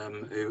Barnes,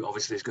 who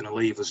obviously is going to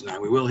leave us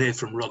now. We will hear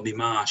from Rodney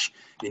Marsh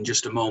in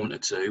just a moment or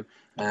two.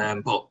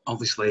 But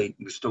obviously,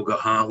 we've still got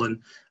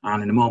Harlan.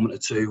 And in a moment or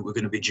two, we're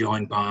going to be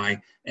joined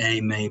by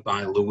Amy,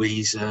 by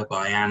Louisa,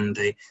 by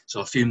Andy. So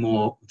a few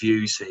more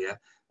views here.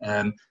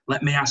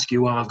 Let me ask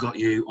you while I've got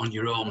you on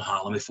your own,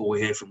 Harlan, before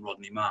we hear from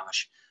Rodney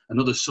Marsh.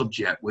 Another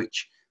subject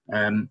which...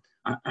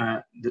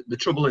 the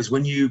trouble is,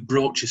 when you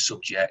broach a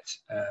subject,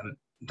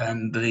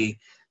 then the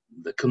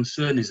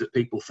concern is that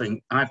people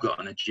think I've got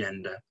an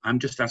agenda. I'm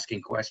just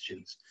asking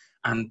questions.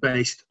 And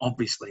based,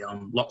 obviously,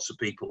 on lots of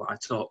people that I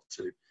talk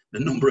to, the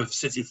number of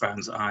City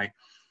fans that I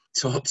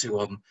talk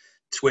to on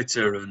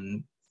Twitter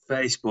and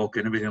Facebook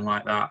and everything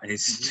like that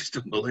is just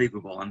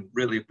unbelievable. I'm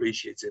really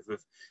appreciative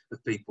of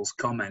people's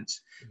comments.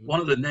 One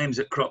of the names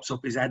that crops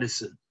up is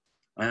Ederson.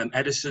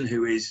 Ederson,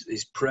 who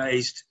is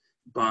praised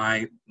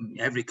by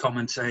every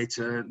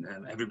commentator.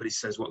 Everybody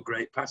says what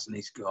great passing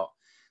he's got.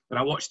 But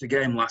I watched the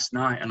game last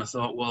night and I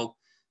thought, well,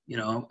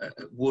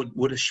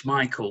 would a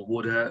Schmeichel,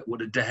 would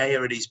a De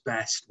Gea at his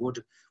best, would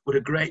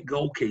a great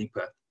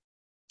goalkeeper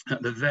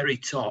at the very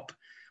top,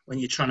 when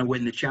you're trying to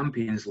win the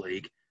Champions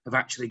League, have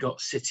actually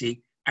got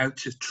City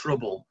out of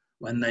trouble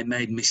when they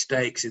made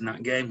mistakes in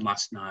that game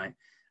last night?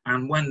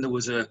 And when there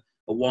was a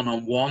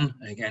one-on-one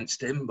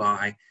against him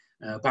by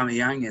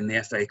Aubameyang in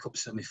the FA Cup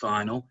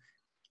semi-final,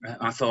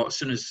 I thought as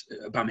soon as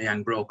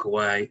Aubameyang broke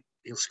away,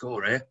 he'll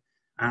score here.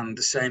 And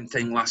the same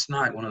thing last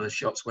night, one of the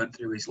shots went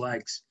through his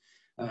legs.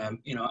 And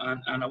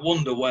I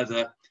wonder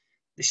whether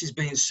this is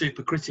being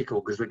super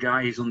critical, because the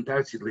guy is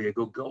undoubtedly a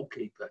good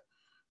goalkeeper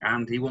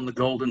and he won the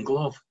Golden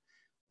Glove.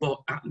 But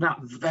at that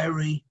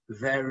very,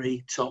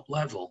 very top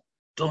level,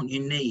 don't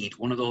you need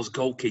one of those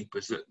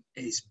goalkeepers that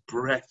is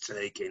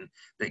breathtaking,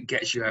 that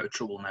gets you out of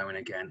trouble now and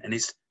again? And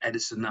is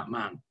Ederson that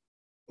man?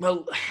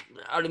 Well,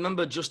 I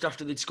remember just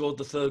after they'd scored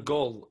the third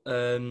goal,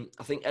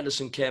 I think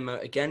Ederson came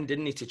out again,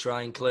 didn't he, to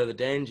try and clear the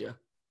danger.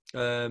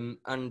 And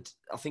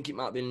I think it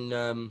might have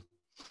been,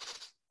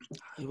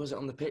 who was it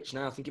on the pitch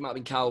now? I think it might have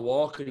been Kyle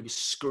Walker. He was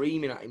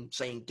screaming at him,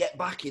 saying, get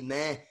back in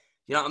there.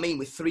 You know what I mean?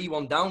 We're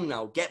 3-1 down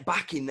now. Get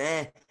back in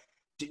there.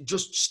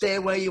 Just stay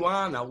where you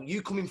are now.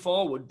 You coming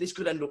forward, this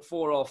could end up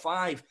 4 or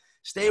 5.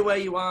 Stay where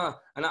you are.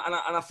 And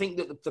I think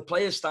that the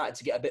players started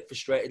to get a bit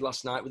frustrated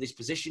last night with his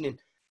positioning.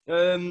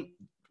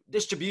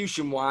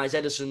 Distribution-wise,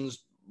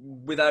 Ederson's,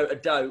 without a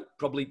doubt,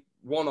 probably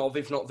one of,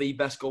 if not the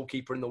best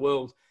goalkeeper in the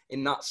world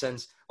in that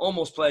sense.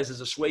 Almost plays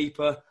as a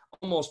sweeper,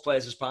 almost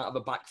plays as part of a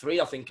back three,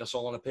 I think I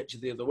saw on a picture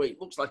the other week.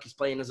 Looks like he's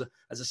playing as a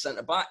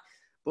centre-back.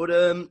 But,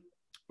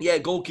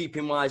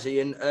 goalkeeping-wise,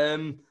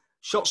 Ian,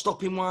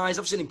 shot-stopping-wise,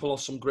 I've seen him pull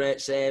off some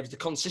great saves. The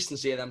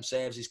consistency of them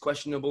saves is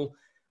questionable.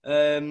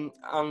 And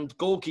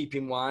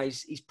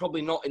goalkeeping-wise, he's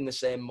probably not in the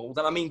same mould.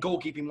 And I mean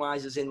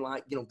goalkeeping-wise as in,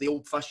 the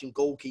old-fashioned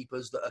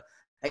goalkeepers that are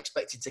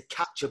expected to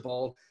catch a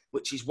ball,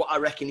 which is what I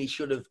reckon he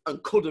should have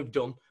and could have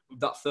done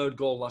with that third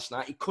goal last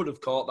night. He could have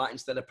caught that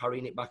instead of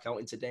parrying it back out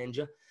into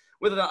danger.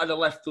 Whether that had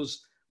left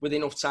us with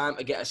enough time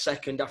to get a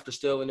second after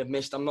Sterling had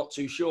missed, I'm not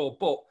too sure,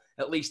 but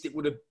at least it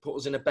would have put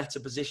us in a better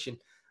position.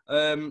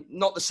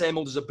 Not the same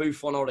old as a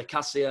Buffon or a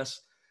Casillas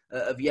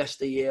of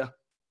yesteryear,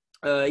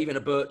 even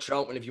a Bert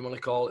Troutman, if you want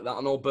to call it that.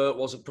 I know Bert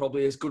wasn't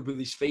probably as good with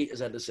his feet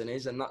as Ederson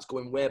is, and that's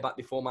going way back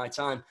before my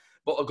time.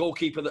 But a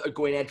goalkeeper that had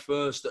go in head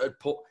first, that had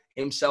put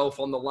himself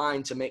on the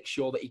line to make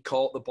sure that he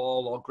caught the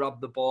ball or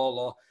grabbed the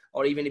ball,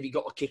 or even if he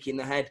got a kick in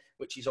the head,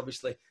 which is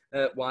obviously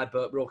why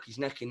Bert broke his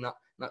neck in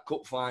that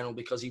cup final,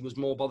 because he was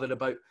more bothered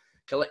about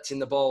collecting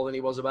the ball than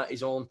he was about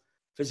his own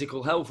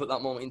physical health at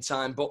that moment in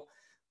time. But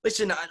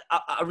listen,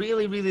 I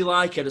really, really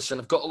like Ederson.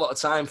 I've got a lot of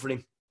time for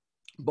him.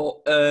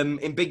 But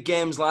in big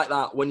games like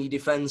that, when your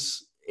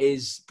defence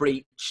is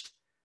breached,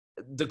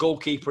 the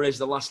goalkeeper is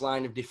the last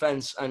line of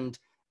defence. And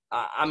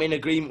I'm in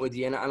agreement with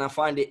you, and I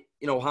find it,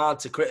 hard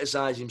to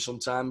criticise him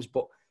sometimes.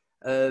 But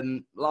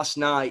last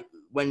night,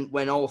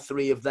 when all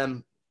three of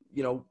them,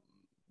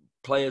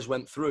 players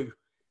went through,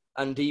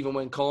 and even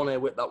when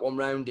Cornet whipped that one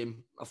round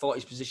him, I thought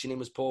his positioning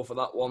was poor for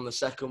that one. The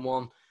second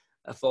one,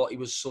 I thought he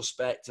was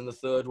suspect, and the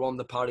third one,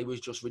 the parry was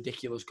just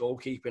ridiculous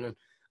goalkeeping. And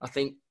I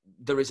think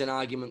there is an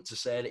argument to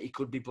say that he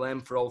could be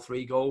blamed for all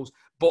 3 goals,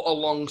 but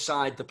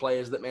alongside the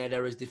players that made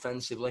errors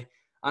defensively,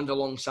 and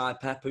alongside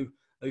Pep,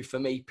 who for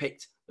me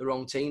picked the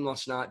wrong team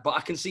last night. But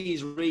I can see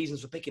his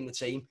reasons for picking the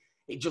team.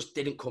 It just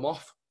didn't come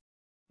off.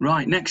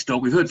 Right, next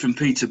up, we've heard from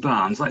Peter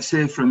Barnes. Let's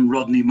hear from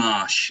Rodney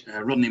Marsh.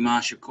 Rodney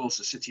Marsh, of course,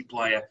 a City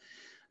player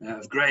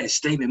of great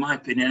esteem, in my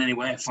opinion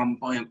anyway, a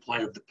flamboyant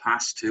player of the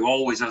past who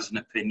always has an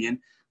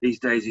opinion. These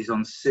days he's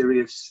on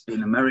Sirius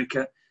in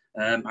America.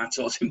 I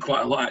talked to him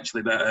quite a lot,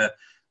 actually, about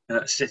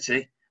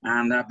City.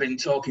 And I've been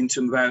talking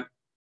to him about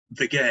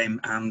the game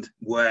and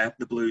where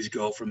the Blues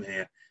go from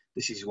here.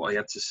 This is what he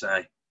had to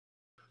say.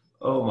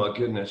 Oh, my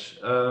goodness.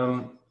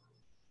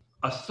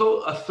 I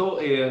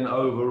thought, Ian,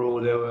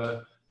 overall there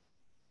were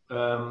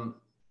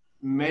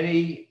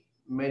many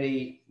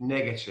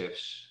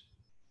negatives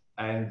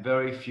and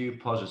very few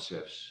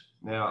positives.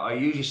 Now, I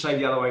usually say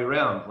the other way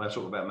around when I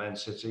talk about Man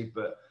City,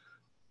 but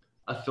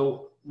I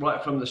thought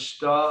right from the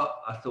start,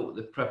 I thought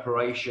the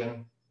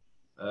preparation,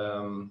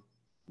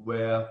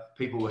 where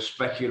people were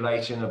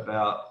speculating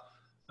about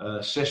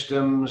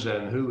systems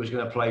and who was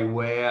going to play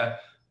where,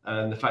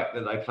 and the fact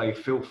that they played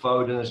Phil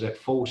Foden as a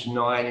false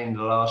nine in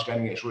the last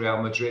game against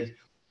Real Madrid,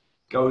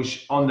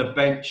 goes on the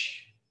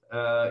bench,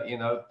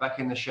 back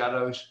in the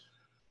shadows.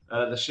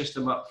 The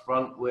system up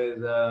front with,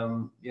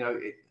 do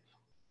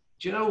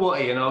you know what,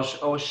 Ian? I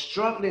was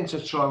struggling to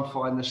try and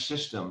find the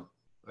system,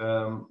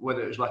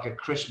 whether it was like a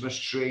Christmas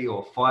tree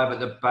or 5 at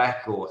the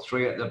back or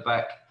 3 at the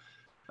back.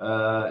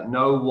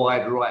 No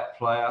wide right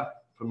player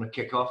from the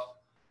kickoff.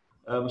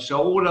 So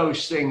all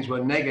those things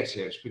were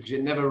negatives because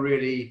it never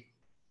really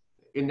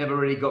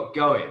got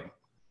going.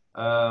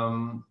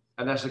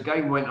 And as the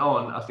game went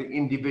on, I think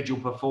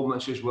individual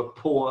performances were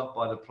poor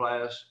by the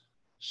players.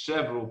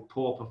 Several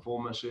poor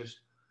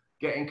performances.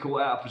 Getting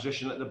caught out of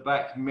position at the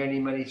back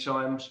many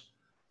times.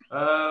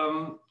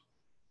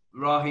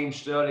 Raheem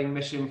Sterling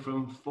missing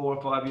from 4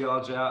 or 5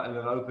 yards out and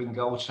an open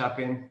goal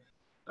tapping.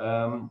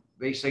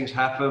 These things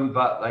happen,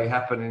 but they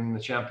happen in the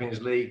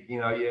Champions League.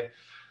 You know,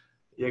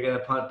 you're going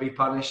to be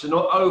punished. And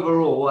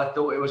overall, I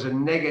thought it was a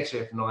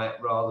negative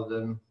night rather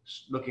than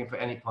looking for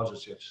any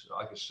positives that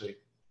I could see.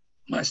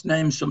 Let's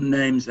name some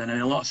names then.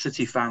 And a lot of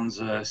City fans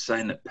are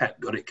saying that Pep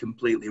got it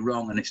completely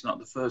wrong, and it's not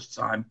the first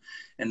time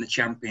in the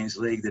Champions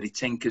League that he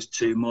tinkers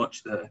too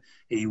much, that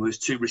he was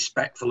too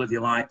respectful, if you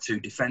like, too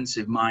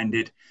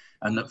defensive-minded,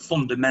 and that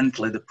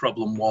fundamentally the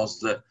problem was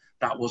that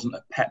wasn't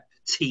a Pep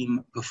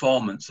team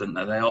performance and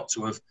that they ought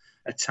to have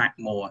attacked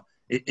more.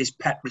 Is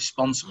Pep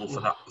responsible for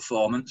that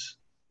performance?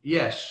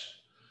 Yes,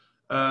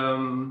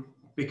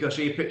 because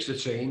he picks the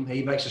team,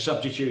 he makes the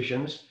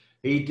substitutions,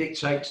 he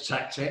dictates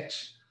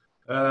tactics.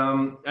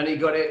 And he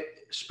got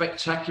it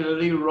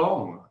spectacularly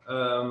wrong.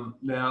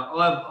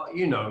 Now,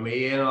 you know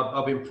me, and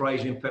I've been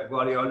praising Pep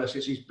Guardiola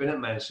since he's been at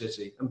Man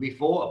City, and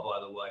before, by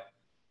the way.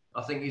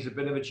 I think he's a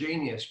bit of a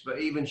genius, but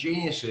even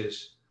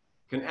geniuses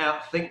can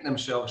outthink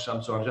themselves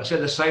sometimes. I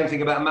said the same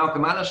thing about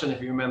Malcolm Allison, if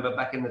you remember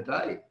back in the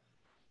day.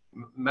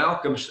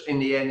 Malcolm, in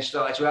the end,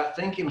 started to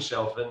outthink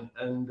himself,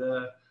 and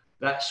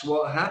that's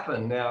what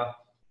happened. Now,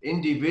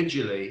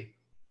 individually,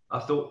 I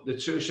thought the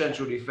 2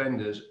 central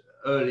defenders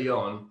early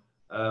on,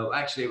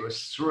 actually, it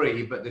was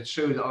 3, but the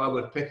 2 that I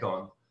would pick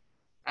on,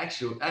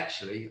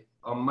 actually,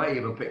 I may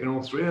even pick on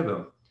all 3 of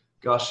them.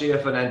 Garcia,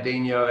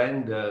 Fernandinho,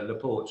 and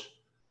Laporte.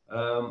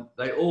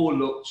 They all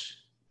looked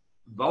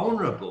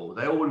vulnerable.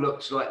 They all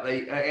looked like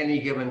at any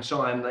given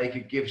time, they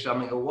could give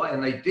something away,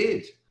 and they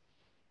did.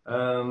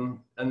 And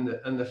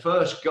the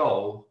first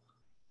goal,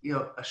 you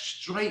know, a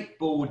straight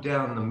ball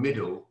down the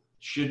middle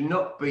should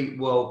not beat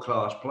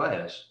world-class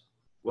players,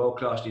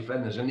 world-class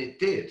defenders, and it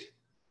did.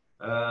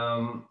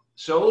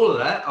 So all of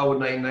that, I would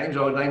name names.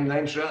 I would name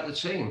names throughout the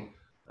team.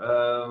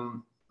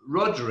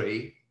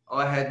 Rodri,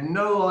 I had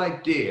no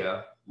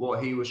idea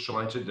what he was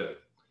trying to do.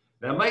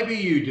 Now, maybe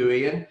you do,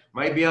 Ian.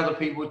 Maybe other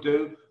people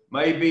do.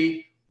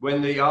 Maybe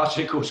when the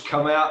articles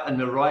come out and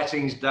the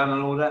writing's done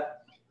and all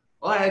that,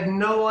 I had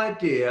no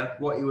idea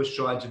what he was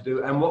trying to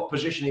do and what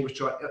position he was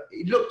trying.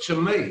 It looked to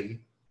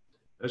me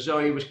as though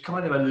he was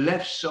kind of a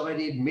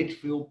left-sided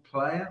midfield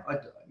player.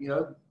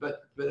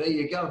 But there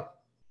you go.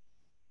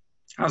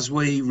 As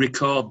we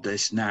record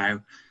this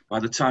now, by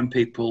the time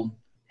people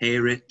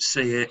hear it,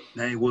 see it,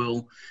 they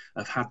will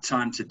have had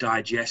time to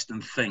digest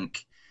and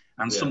think.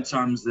 And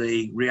sometimes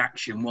the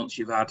reaction, once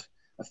you've had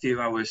a few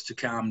hours to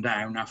calm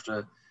down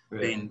after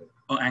being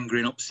angry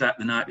and upset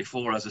the night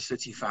before as a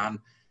City fan,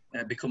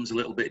 becomes a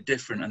little bit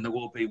different. And there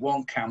will be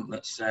one camp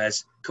that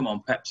says, come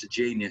on, Pep's a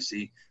genius.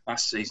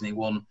 Last season he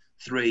won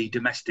 3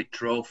 domestic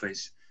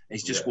trophies.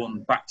 He's just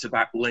won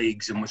back-to-back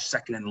leagues and was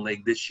second in the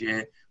league this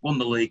year. Won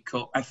the League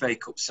Cup, FA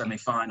Cup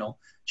semi-final,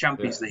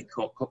 Champions League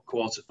Cup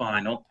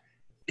quarter-final.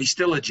 He's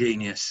still a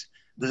genius.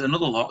 There's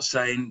another lot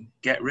saying,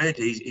 get rid.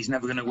 He's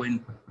never going to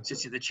win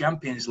City the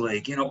Champions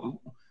League. You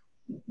know,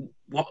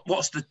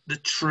 what's the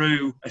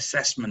true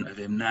assessment of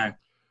him now?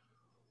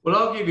 Well,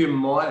 I'll give you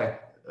my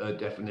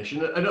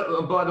definition.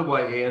 And by the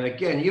way, Ian,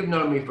 again, you've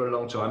known me for a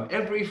long time.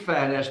 Every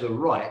fan has the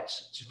right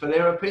for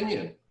their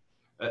opinion.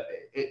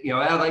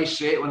 How they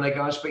see it when they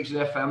go and speak to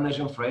their families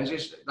and friends,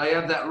 they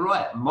have that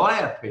right. My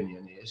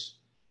opinion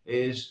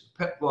is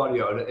Pep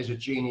Guardiola is a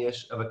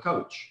genius of a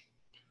coach.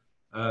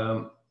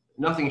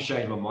 Nothing's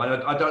changed my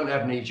mind. I don't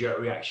have knee-jerk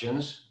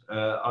reactions.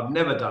 I've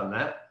never done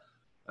that.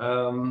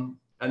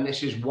 and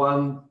this is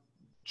one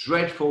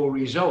dreadful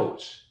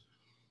result.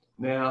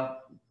 Now,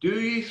 do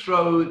you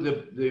throw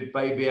the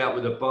baby out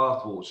with the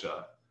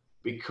bathwater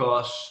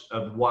because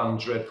of one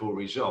dreadful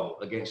result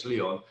against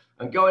Lyon?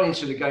 And going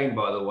into the game,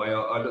 by the way,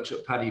 I looked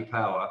at Paddy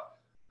Power.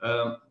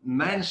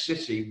 Man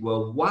City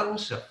were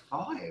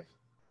 1-5.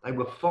 They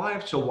were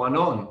 5-1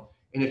 on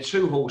in a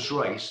 2-horse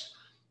race.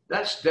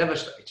 That's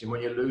devastating.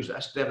 When you lose,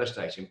 that's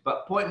devastating.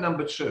 But point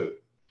number 2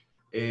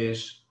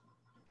 is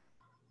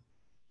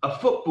a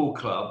football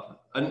club,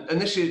 and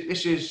this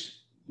is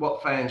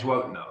what fans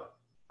won't know,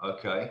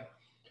 okay?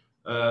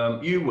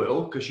 You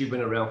will, because you've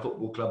been around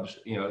football clubs,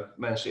 you know,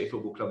 Man City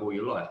Football Club all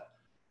your life.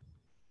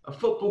 A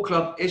football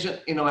club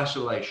isn't in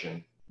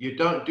isolation. You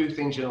don't do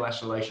things in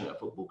isolation at a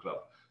football club.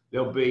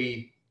 There'll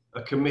be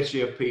a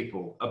committee of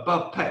people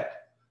above Pep.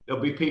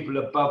 There'll be people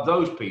above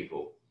those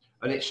people.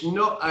 And it's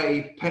not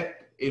a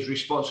Pep is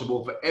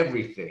responsible for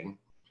everything.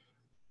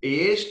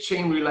 He is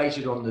team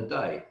related on the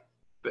day.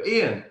 But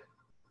Ian,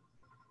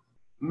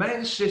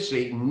 Man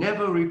City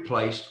never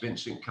replaced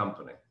Vincent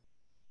Kompany.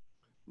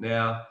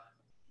 Now,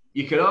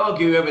 you can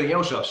argue everything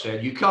else I've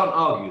said. You can't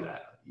argue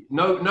that.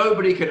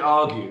 Nobody can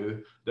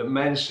argue that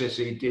Man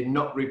City did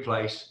not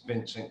replace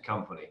Vincent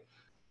Kompany.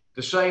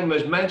 The same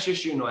as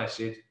Manchester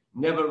United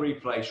never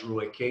replaced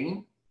Roy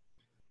Keane.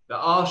 The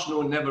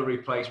Arsenal never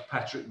replaced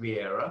Patrick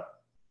Vieira.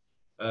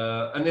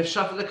 And they've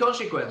suffered the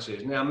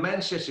consequences. Now,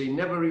 Man City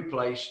never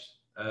replaced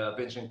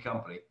Vincent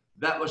Kompany.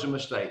 That was a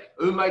mistake.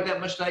 Who made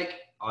that mistake?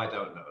 I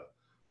don't know.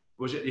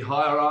 Was it the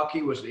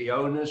hierarchy? Was it the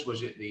owners?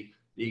 Was it the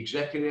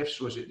executives?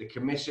 Was it the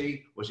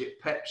committee? Was it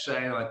Pep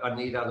saying, I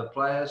need other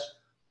players?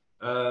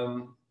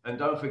 And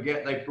don't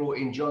forget, they brought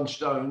in John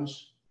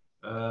Stones,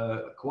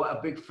 quite a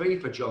big fee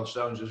for John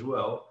Stones as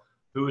well,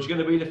 who was going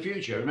to be the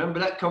future. Remember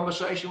that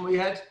conversation we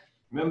had?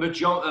 Remember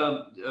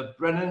John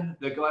Brennan,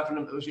 the guy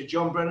from, was it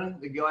John Brennan?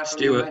 The guy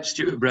from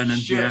Stuart Brennan.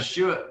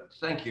 Stuart,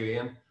 thank you,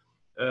 Ian.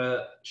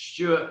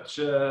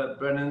 Stuart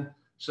Brennan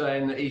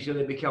saying that he's going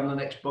to become the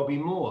next Bobby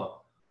Moore.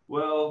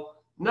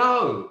 Well,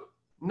 no,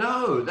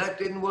 that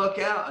didn't work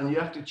out, and you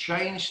have to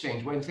change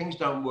things when things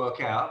don't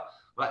work out.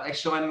 Like they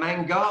signed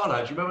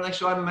Mangala. Do you remember they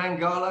signed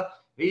Mangala?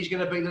 He's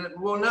going to be the...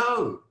 Well,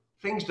 no,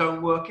 things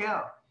don't work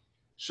out.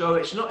 So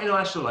it's not in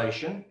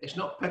isolation. It's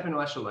not Pep in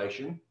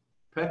isolation.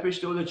 Pep is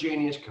still the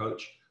genius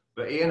coach.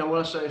 But Ian, I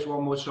want to say this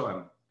one more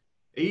time.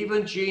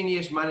 Even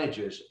genius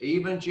managers,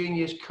 even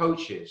genius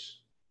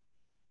coaches,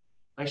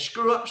 they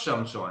screw up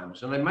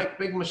sometimes and they make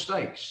big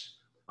mistakes.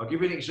 I'll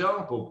give you an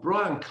example.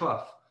 Brian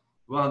Clough,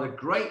 one of the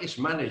greatest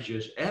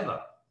managers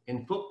ever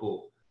in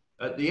football.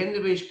 At the end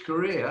of his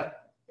career,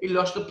 he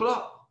lost the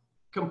plot,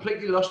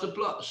 completely lost the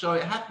plot. So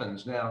it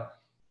happens. Now,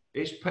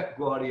 is Pep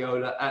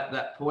Guardiola at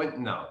that point?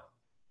 No.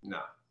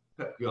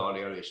 Pep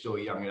Guardiola is still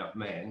a young enough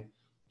man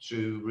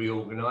to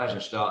reorganise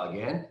and start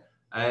again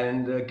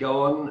and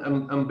go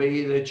on and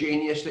be the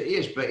genius that he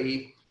is. But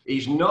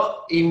he's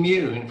not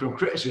immune from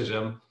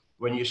criticism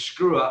when you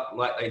screw up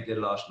like they did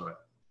last night.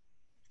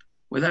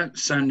 Without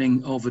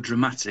sounding over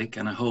dramatic,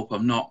 and I hope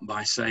I'm not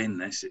by saying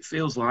this, it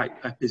feels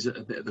like Pep is at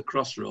a bit of a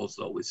crossroads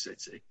though with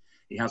City.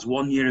 He has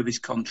 1 year of his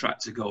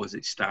contract to go as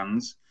it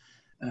stands.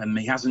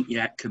 He hasn't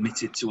yet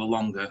committed to a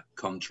longer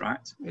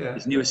contract. Yeah,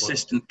 his new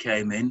assistant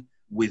came in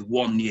with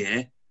 1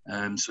 year,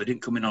 so he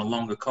didn't come in on a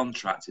longer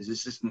contract. His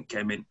assistant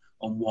came in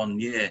on 1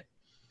 year.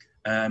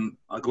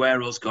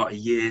 Aguero's got a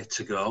year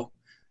to go.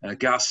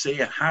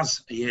 Garcia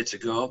has a year to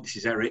go. This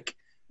is Eric,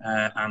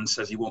 and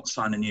says he won't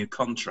sign a new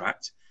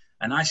contract.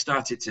 And I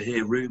started to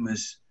hear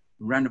rumours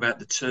around about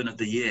the turn of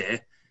the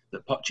year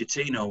that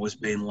Pochettino was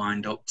being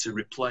lined up to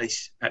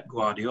replace Pep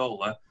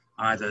Guardiola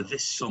either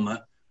this summer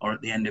or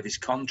at the end of his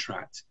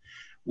contract.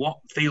 What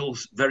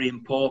feels very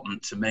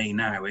important to me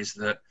now is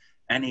that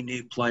any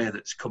new player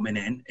that's coming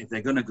in, if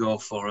they're going to go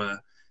for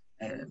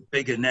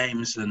bigger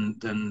names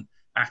than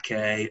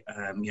Ake,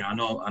 I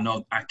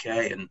know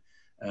Ake and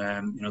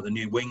the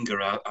new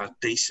winger are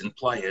decent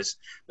players,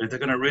 but if they're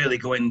going to really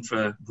go in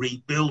for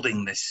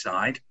rebuilding this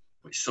side,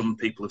 which some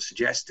people have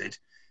suggested,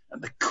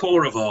 at the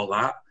core of all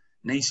that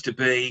needs to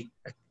be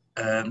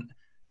an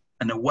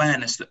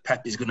awareness that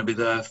Pep is going to be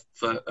there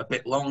for a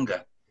bit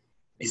longer.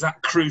 Is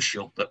that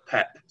crucial that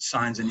Pep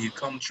signs a new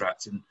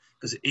contract? And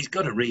because he's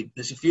got to read,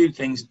 there's a few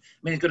things. I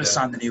mean, he's got to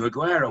sign the new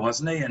Aguero,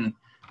 hasn't he? And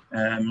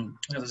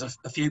there's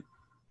a few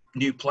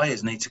new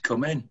players need to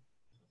come in.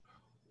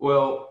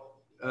 Well,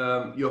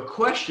 your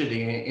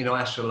questioning in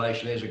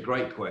isolation is a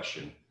great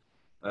question.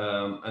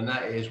 And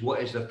that is,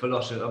 what is the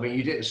philosophy? I mean,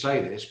 you didn't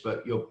say this,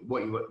 but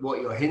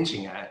what you're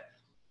hinting at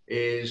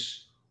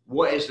is,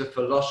 what is the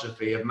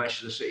philosophy of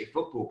Manchester City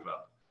Football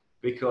Club?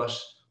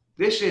 Because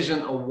this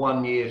isn't a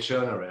 1 year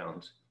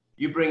turnaround.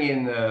 You bring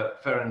in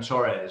Ferran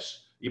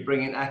Torres, you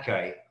bring in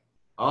Ake.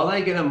 Are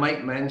they going to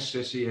make Man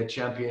City a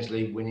Champions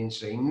League winning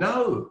team?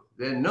 No,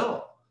 they're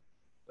not.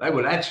 They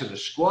will add to the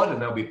squad and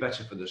they'll be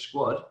better for the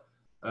squad.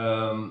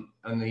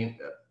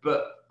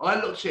 But I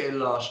looked at it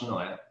last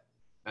night.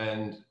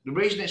 And the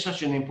reason it's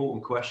such an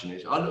important question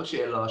is, I looked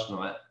at it last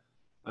night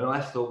and I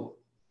thought,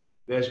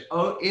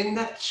 in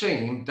that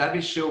team,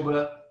 David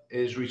Silva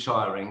is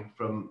retiring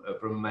from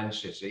Man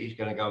City. He's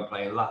going to go and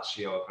play in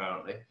Lazio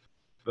apparently.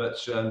 But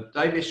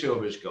David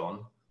Silva is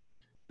gone.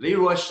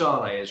 Leroy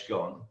Sané is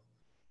gone.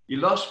 You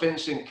lost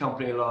Vincent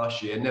Kompany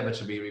last year, never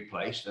to be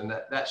replaced, and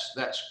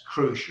that's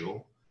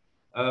crucial.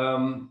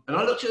 And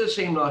I looked at the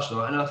team last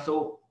night and I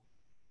thought,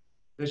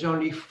 there's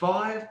only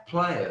 5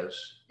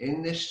 players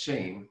in this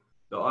team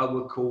that I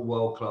would call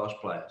world-class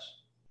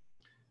players.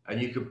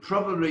 And you could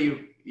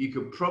probably, if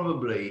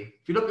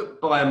you look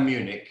at Bayern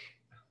Munich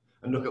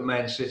and look at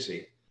Man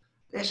City,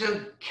 there's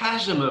a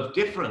chasm of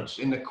difference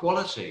in the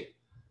quality.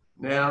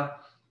 Now,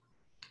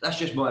 that's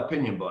just my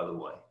opinion, by the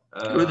way.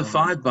 Who are the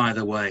 5, by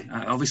the way?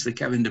 Obviously,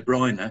 Kevin De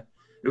Bruyne.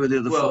 Who are the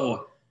other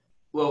 4?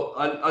 Well,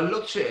 I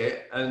looked at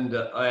it and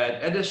I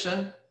had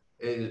Ederson.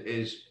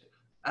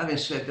 Having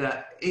said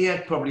that, he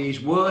had probably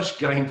his worst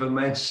game for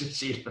Man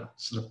City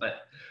last night.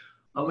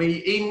 I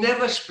mean, he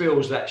never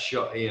spills that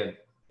shot, Ian.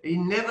 He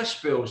never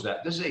spills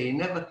that, does he? He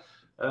never.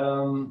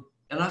 And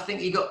I think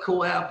he got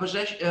caught out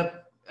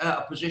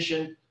of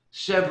position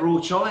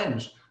several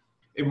times.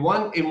 In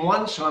one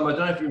time, I don't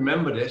know if you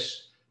remember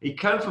this, he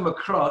came from a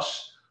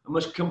cross and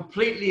was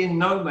completely in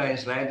no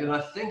man's land, and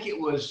I think it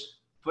was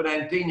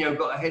Fernandinho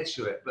got ahead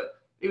to it, but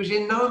he was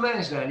in no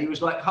man's land. He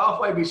was like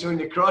halfway between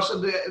the cross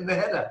and the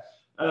header.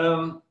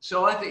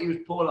 So I think he was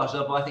poor last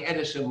night, but I think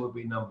Ederson would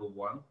be number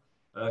 1.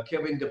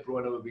 Kevin De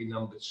Bruyne would be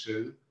number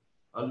 2.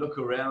 I look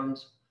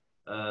around.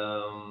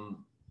 Oh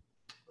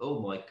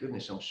my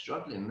goodness, I'm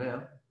struggling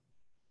now.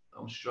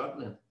 I'm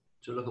struggling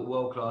to look at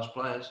world-class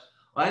players.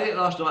 I had it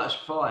last night as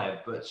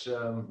 5, but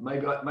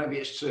maybe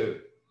it's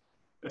 2.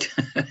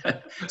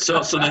 So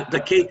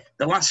the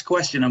last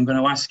question I'm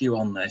going to ask you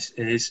on this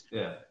is,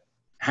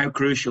 how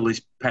crucial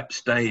is Pep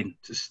staying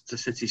to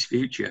City's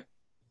future?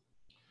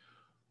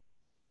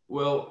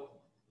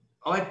 Well,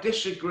 I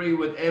disagree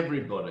with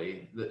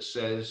everybody that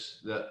says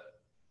that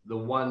the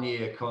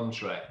 1-year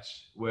contract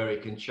where he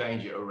can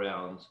change it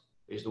around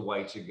is the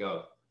way to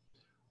go.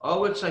 I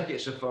would take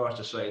it so far as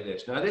to say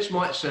this. Now, this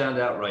might sound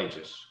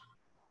outrageous.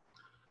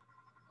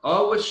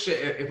 I would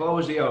sit, if I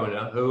was the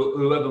owner,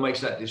 whoever makes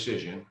that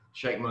decision,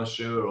 Sheikh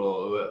Mansour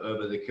or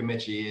whoever the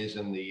committee is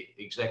and the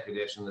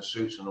executives and the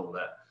suits and all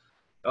that,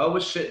 I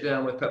would sit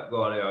down with Pep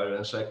Guardiola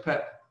and say,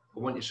 Pep, I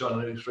want you to sign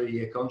a new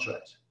 3-year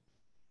contract.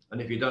 And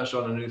if you don't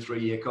sign a new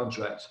 3-year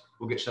contract,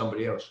 we'll get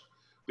somebody else.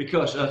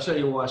 Because, I'll tell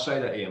you why I say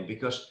that, Ian,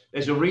 because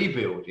there's a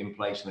rebuild in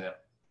place now.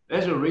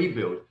 There's a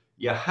rebuild.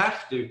 You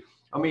have to,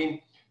 I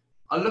mean,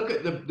 I look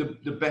at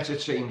the better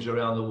teams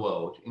around the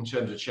world in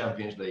terms of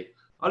Champions League.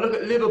 I look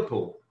at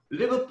Liverpool.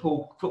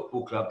 Liverpool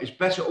Football Club is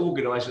better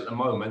organised at the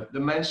moment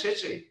than Man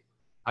City.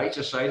 I hate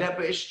to say that,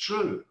 but it's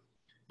true.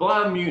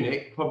 Bayern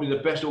Munich, probably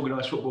the best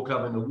organised football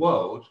club in the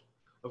world,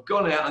 have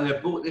gone out and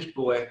they've got this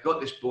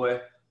boy,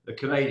 the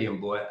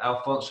Canadian boy,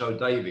 Alphonso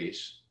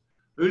Davies,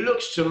 who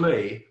looks to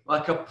me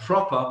like a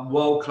proper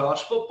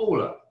world-class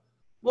footballer.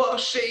 What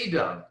has City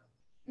done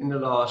in the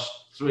last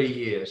 3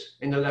 years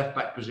in the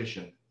left-back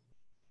position?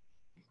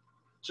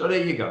 So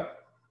there you go.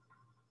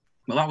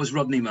 Well, that was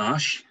Rodney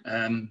Marsh.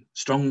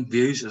 Strong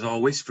views, as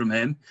always, from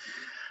him.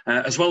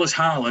 As well as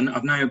Harlan,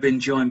 I've now been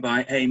joined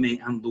by Amy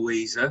and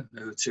Louisa,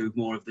 who are 2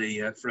 more of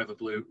the Forever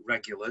Blue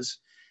regulars.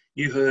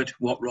 You heard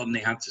what Rodney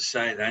had to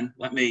say then.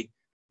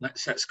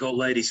 Let's go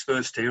ladies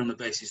first here on the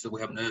basis that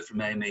we haven't heard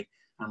from Amy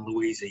and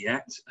Louisa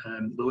yet.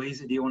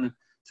 Louisa, do you want to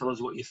tell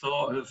us what you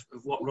thought of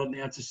what Rodney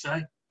had to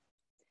say?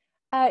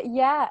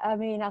 Yeah, I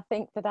mean, I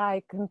think that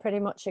I can pretty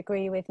much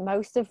agree with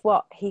most of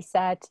what he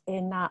said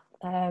in that,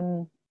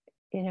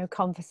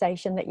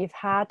 conversation that you've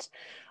had.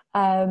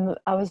 I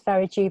was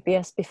very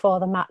dubious before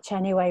the match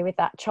anyway with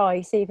that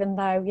choice, even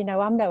though,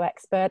 I'm no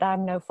expert,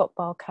 I'm no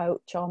football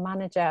coach or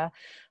manager.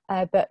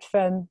 But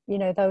from,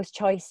 those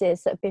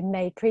choices that have been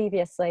made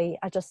previously,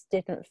 I just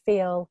didn't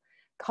feel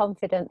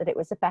confident that it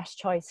was the best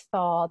choice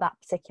for that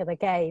particular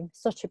game.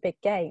 Such a big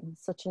game,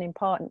 such an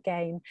important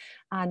game.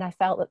 And I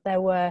felt that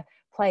there were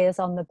players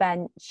on the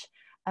bench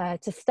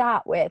to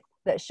start with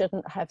that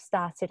shouldn't have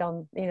started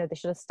on, they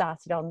should have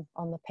started on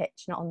the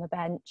pitch, not on the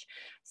bench.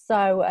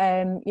 So,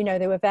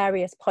 there were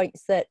various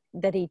points that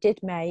he did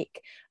make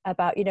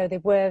about,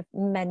 there were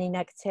many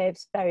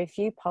negatives, very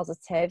few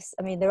positives.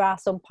 I mean, there are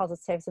some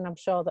positives, and I'm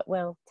sure that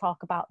we'll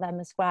talk about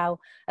them as well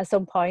at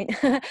some point.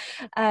 He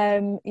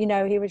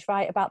was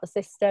right about the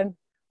system.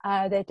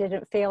 They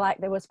didn't feel like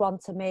there was one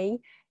to me.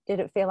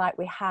 Didn't feel like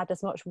we had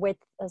as much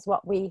width as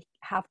what we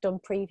have done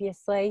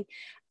previously.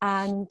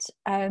 And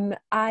I'm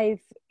a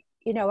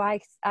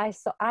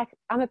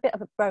bit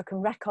of a broken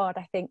record,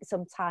 I think,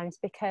 sometimes,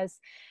 because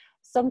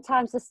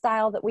sometimes the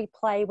style that we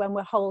play when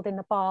we're holding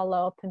the ball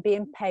up and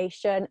being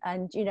patient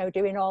and,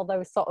 doing all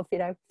those sort of,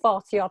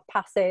 40 odd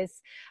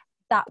passes,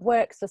 that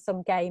works for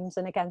some games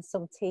and against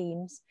some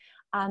teams.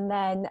 And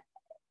then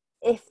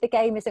if the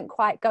game isn't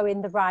quite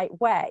going the right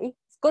way,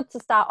 it's good to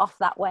start off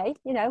that way,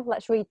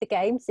 let's read the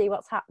game, see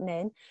what's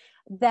happening.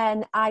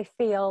 Then I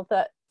feel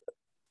that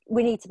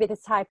we need to be the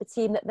type of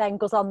team that then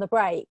goes on the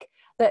break,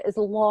 that is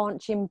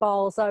launching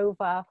balls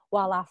over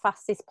while our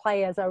fastest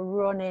players are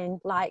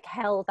running like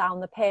hell down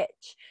the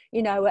pitch,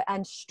 you know,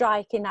 and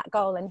striking that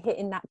goal and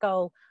hitting that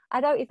goal. I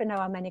don't even know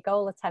how many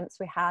goal attempts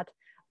we had.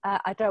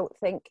 I don't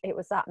think it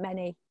was that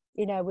many.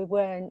 You know, we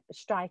weren't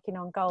striking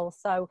on goal.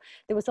 So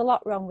there was a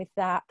lot wrong with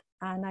that.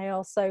 And I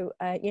also,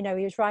 you know,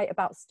 he was right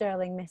about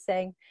Sterling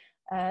missing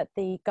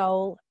the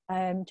goal.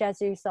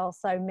 Jesus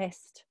also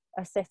missed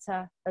a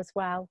sitter as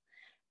well.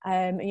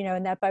 You know,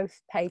 and they're both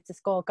paid to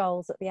score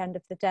goals at the end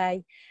of the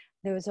day.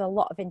 There was a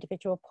lot of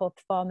individual poor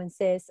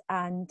performances.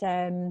 And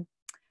can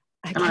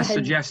I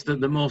suggest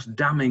that the most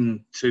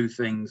damning two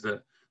things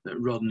that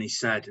Rodney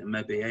said, and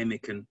maybe Amy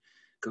can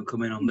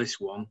come in on this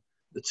one,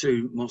 the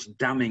two most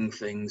damning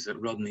things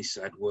that Rodney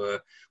said were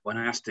when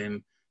I asked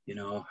him, you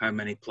know, how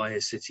many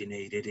players City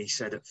needed, he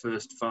said at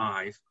first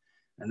 5.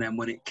 And then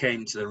when it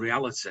came to the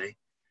reality,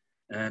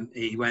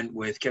 he went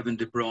with Kevin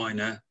De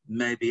Bruyne,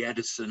 maybe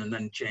Ederson, and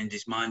then changed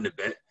his mind a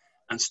bit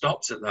and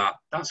stopped at that.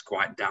 That's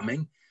quite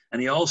damning.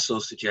 And he also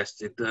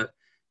suggested that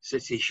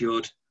City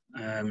should,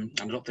 and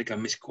I don't think I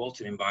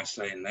misquoted him by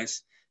saying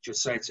this, should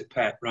say to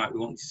Pep, right, we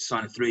want you to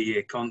sign a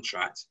 3-year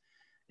contract.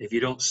 If you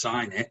don't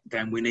sign it,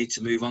 then we need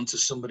to move on to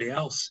somebody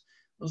else.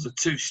 Those are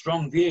two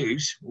strong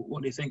views.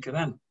 What do you think of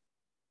them?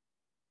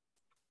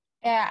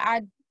 Yeah,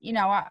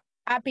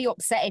 I'd be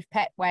upset if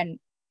Pep went.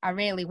 I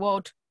really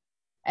would.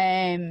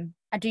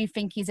 I do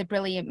think he's a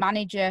brilliant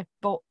manager,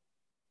 but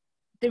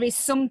there is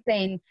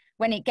something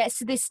when it gets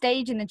to this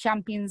stage in the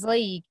Champions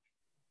League,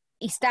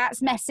 he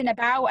starts messing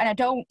about, and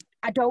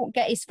I don't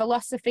get his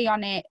philosophy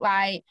on it.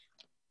 Like,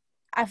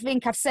 I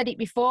think I've said it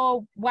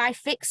before. Why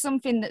fix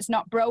something that's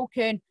not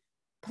broken?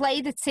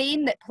 Play the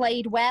team that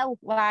played well.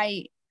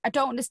 Like, I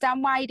don't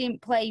understand why he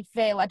didn't play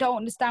Phil. I don't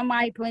understand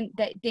why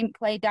he didn't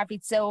play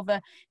David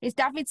Silva. It's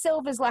David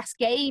Silva's last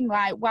game.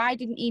 Like, why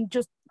didn't he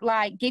just,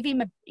 like, give him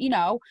a, you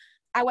know,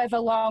 however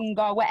long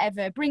or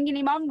whatever, bringing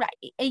him on,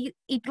 right?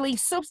 He'd leave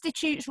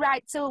substitutes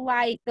right till,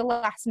 like, the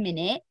last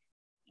minute.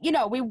 You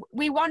know, we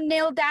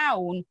 1-0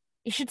 down.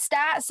 You should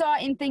start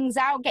sorting things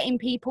out, getting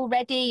people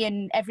ready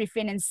and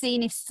everything, and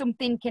seeing if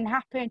something can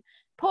happen.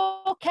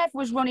 Poor Kev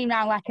was running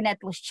around like an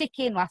headless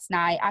chicken last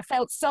night. I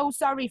felt so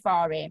sorry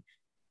for him.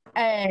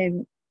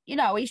 You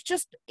know, it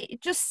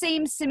just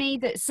seems to me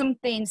that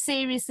something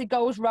seriously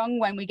goes wrong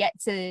when we get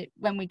to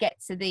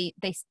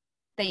this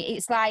thing.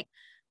 It's like,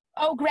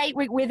 oh great,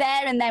 we're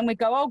there, and then we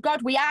go, oh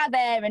God, we are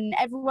there, and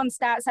everyone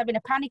starts having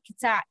a panic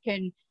attack.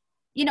 And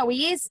you know,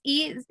 he is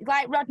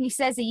like Rodney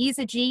says, he is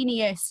a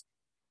genius,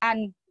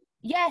 and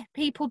yeah,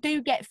 people do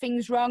get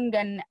things wrong,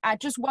 and I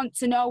just want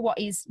to know what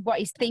his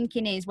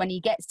thinking is when he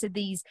gets to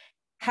these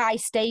high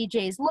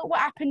stages. Look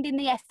what happened in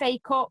the FA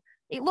Cup.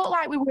 It looked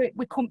like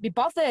we couldn't be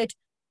bothered.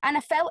 And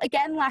I felt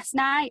again last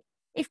night,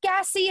 if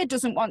Garcia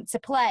doesn't want to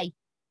play,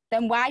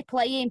 then why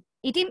play him?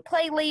 He didn't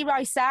play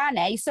Leroy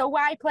Sané, so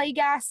why play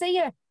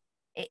Garcia?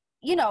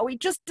 It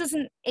just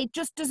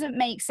doesn't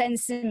make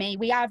sense to me.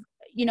 We have,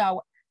 you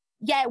know,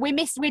 yeah,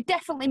 we're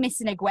definitely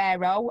missing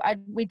Aguero.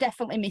 We're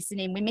definitely missing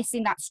him. We're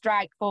missing that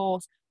strike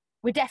force.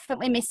 We're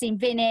definitely missing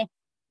Vinny.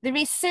 There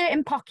is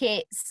certain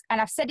pockets, and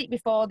I've said it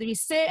before, there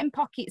is certain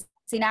pockets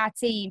in our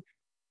team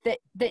that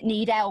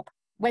need help.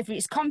 Whether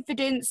it's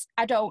confidence,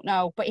 I don't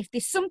know. But if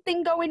there's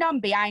something going on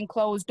behind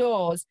closed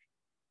doors,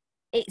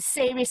 it's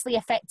seriously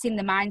affecting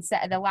the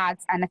mindset of the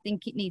lads, and I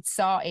think it needs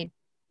sorting.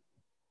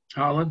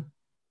 Harlan?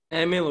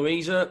 Amy,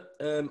 Louisa,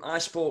 I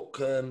spoke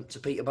to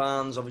Peter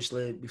Barnes,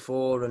 obviously,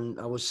 before, and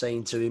I was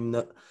saying to him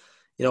that,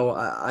 you know,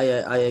 I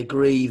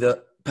agree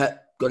that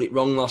Pep got it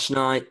wrong last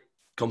night.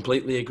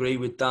 Completely agree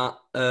with that.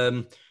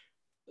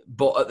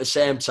 But at the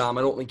same time,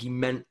 I don't think he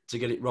meant to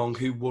get it wrong.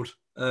 Who would?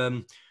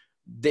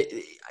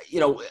 You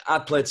know, I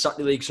played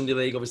Saturday League, Sunday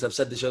League. Obviously, I've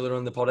said this earlier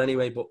on the pod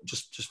anyway, but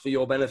just for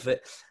your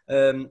benefit.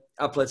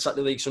 I played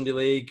Saturday League, Sunday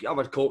League. I've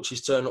had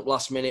coaches turn up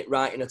last minute,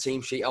 writing a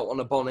team sheet out on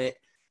a bonnet,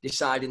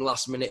 deciding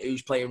last minute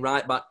who's playing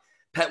right back.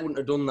 Pep wouldn't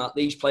have done that.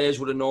 These players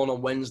would have known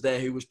on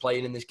Wednesday who was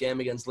playing in this game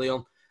against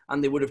Lyon,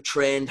 and they would have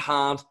trained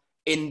hard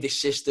in this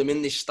system,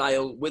 in this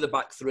style, with a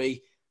back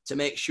three to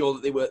make sure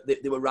that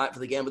they were right for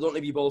the game. I don't know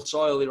if you both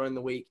saw earlier in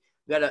the week,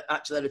 we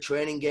actually had a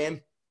training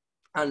game,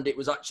 and it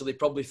was actually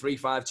probably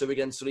 3-5-2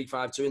 against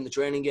 3-5-2 in the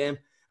training game,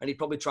 and he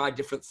probably tried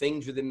different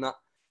things within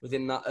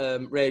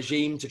that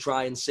regime to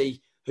try and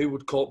see who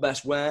would cope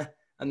best where.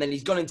 And then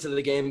he's gone into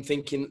the game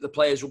thinking that the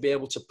players will be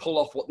able to pull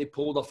off what they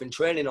pulled off in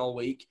training all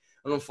week.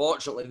 And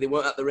unfortunately, they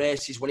weren't at the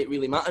races when it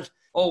really mattered.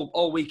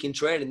 All week in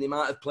training, they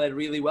might have played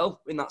really well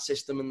in that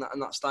system and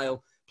that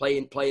style,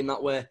 playing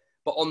that way.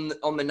 But on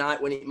the night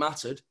when it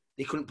mattered,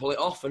 they couldn't pull it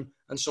off. And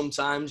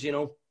sometimes, you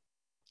know,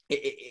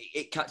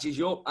 it catches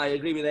you up. I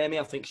agree with Amy.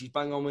 I think she's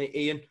bang on with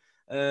Ian.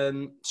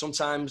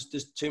 Sometimes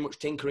there's too much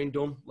tinkering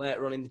done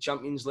later on in the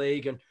Champions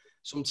League. And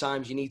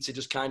sometimes you need to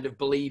just kind of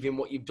believe in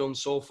what you've done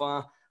so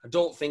far. I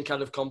don't think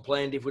I'd have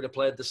complained if we'd have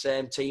played the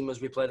same team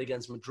as we played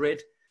against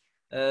Madrid.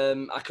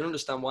 I can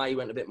understand why he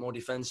went a bit more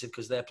defensive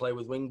because they play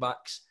with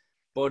wing-backs.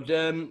 But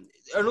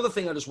another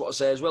thing I just want to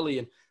say as well,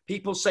 Ian,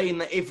 people saying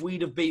that if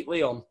we'd have beat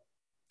Lyon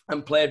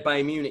and played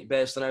Bayern Munich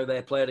based on how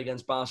they played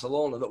against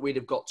Barcelona, that we'd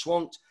have got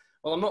twonked.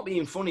 Well, I'm not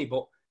being funny,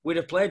 but we'd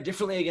have played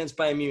differently against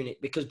Bayern Munich,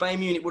 because Bayern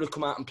Munich would have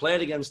come out and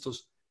played against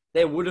us.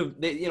 They would have,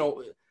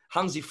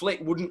 Hansi Flick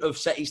wouldn't have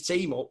set his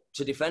team up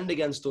to defend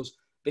against us,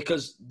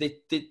 because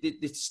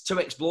it's too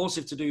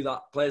explosive to do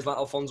that. Players like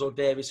Alphonso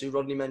Davies, who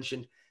Rodney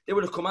mentioned, they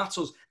would have come at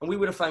us and we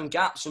would have found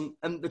gaps.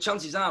 And the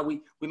chances are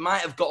we might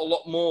have got a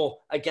lot more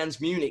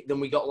against Munich than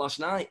we got last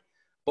night.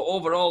 But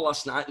overall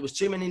last night, there was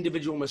too many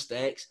individual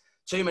mistakes,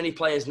 too many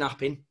players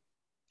napping.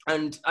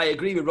 And I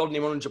agree with Rodney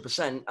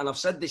 100%. And I've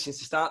said this since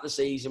the start of the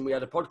season. We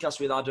had a podcast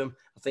with Adam.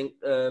 I think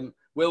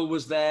Will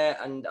was there.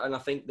 And I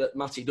think that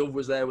Matty Dove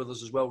was there with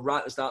us as well, right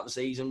at the start of the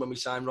season when we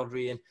signed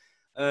Rodri in.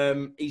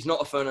 He's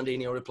not a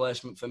Fernandinho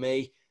replacement for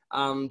me,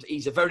 and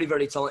he's a very,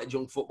 very talented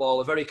young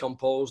footballer, very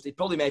composed. He'd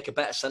probably make a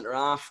better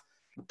centre-half.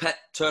 Pep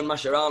turned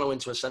Mascherano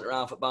into a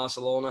centre-half at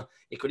Barcelona.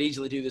 He could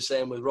easily do the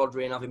same with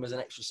Rodri and have him as an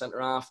extra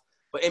centre-half.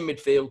 But in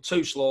midfield,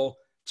 too slow,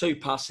 too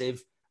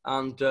passive,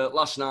 and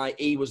last night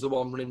he was the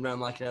one running around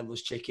like an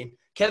headless chicken.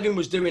 Kevin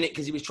was doing it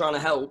because he was trying to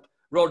help.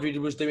 Rodri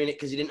was doing it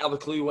because he didn't have a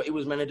clue what he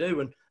was meant to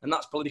do, and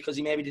that's probably because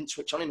he maybe didn't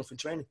switch on enough in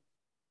training.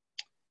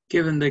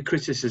 Given the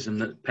criticism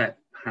that Pep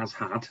has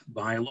had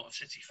by a lot of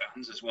City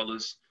fans, as well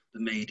as the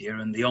media,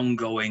 and the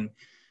ongoing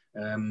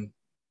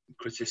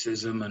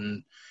criticism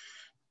and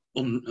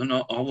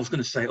I was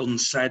going to say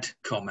unsaid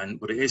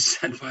comment, but it is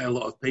said by a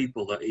lot of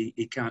people that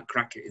he can't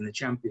crack it in the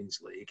Champions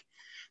League.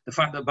 The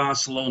fact that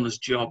Barcelona's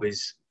job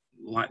is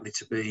likely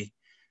to be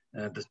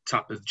the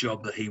type of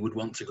job that he would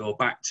want to go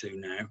back to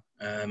now.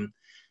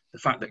 The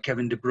fact that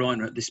Kevin De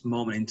Bruyne at this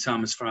moment in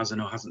time, as far as I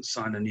know, hasn't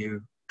signed a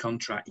new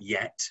contract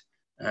yet.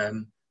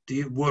 Do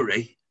you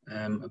worry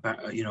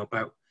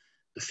about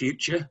the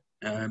future?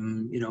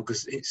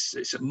 Because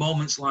it's at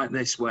moments like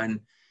this when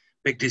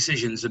big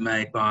decisions are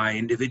made by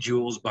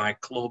individuals, by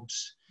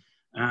clubs,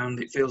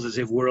 and it feels as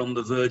if we're on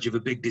the verge of a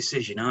big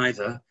decision.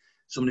 Either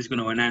somebody's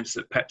going to announce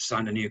that Pep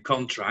signed a new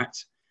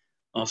contract,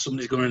 or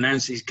somebody's going to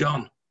announce he's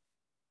gone.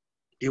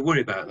 Do you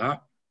worry about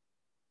that?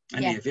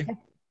 Any of you?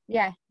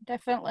 Yeah,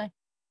 definitely.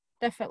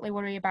 Definitely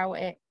worry about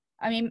it.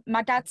 I mean,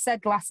 my dad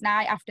said last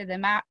night after the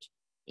match,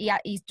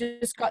 he's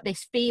just got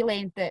this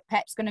feeling that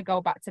Pep's going to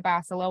go back to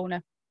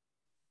Barcelona.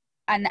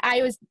 And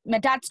my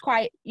dad's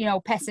quite,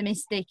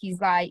 pessimistic. He's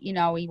like, he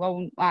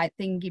won't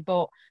thingy.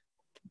 But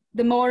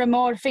the more and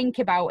more I think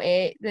about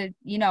it,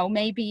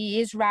 maybe he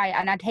is right.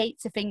 And I'd hate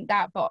to think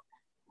that. But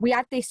we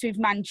had this with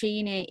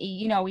Mancini.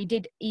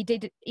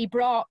 He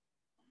brought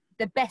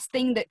the best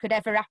thing that could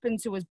ever happen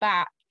to us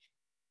back.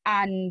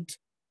 And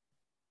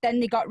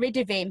then they got rid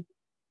of him.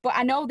 But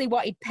I know they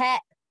wanted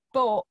Pep.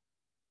 But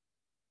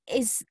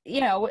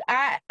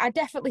I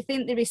definitely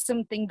think there is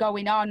something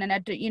going on, and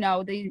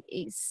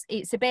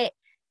it's a bit.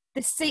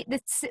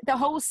 The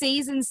whole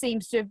season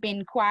seems to have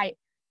been quite.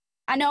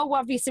 I know,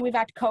 obviously, we've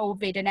had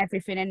COVID and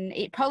everything, and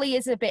it probably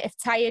is a bit of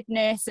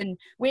tiredness, and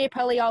we're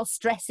probably all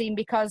stressing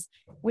because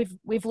we've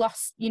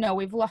lost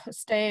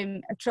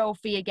a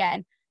trophy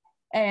again,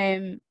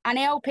 and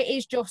I hope it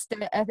is just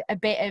a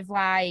bit of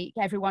like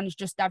everyone's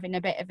just having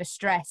a bit of a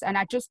stress, and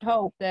I just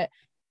hope that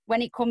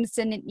when it comes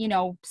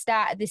to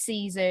start of the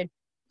season,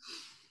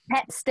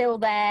 Pep's still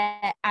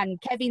there and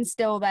Kevin's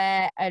still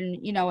there, and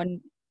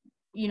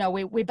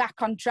we're back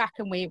on track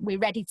and we're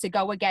ready to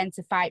go again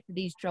to fight for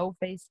these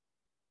trophies.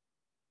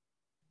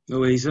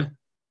 Louisa?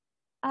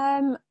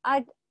 I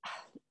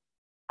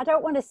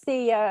don't want to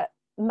see a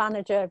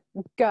manager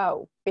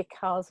go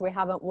because we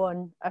haven't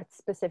won a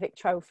specific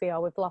trophy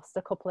or we've lost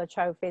a couple of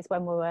trophies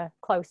when we were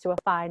close to a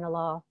final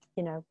or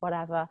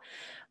whatever,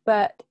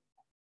 but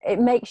it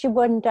makes you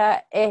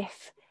wonder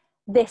if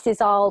this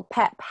is all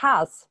Pep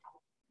has.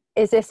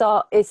 Is this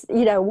all,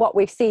 what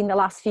we've seen the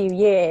last few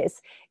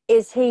years?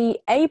 Is he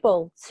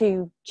able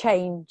to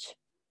change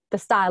the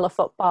style of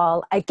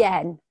football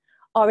again?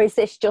 Or is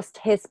this just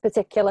his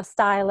particular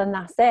style and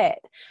that's it?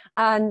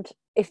 And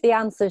if the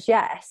answer's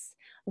yes,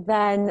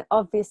 then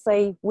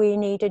obviously we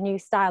need a new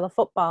style of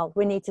football.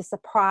 We need to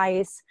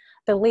surprise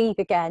the league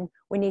again.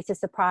 We need to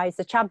surprise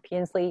the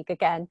Champions League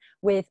again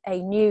with a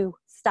new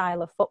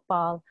style of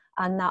football.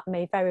 And that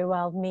may very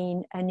well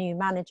mean a new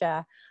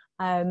manager.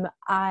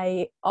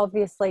 I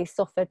obviously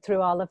suffered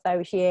through all of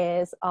those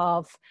years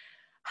of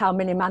how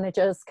many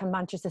managers can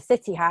Manchester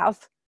City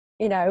have,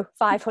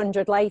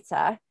 500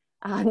 later,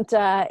 and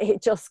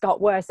it just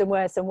got worse and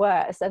worse and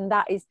worse. And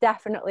that is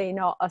definitely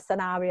not a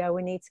scenario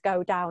we need to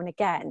go down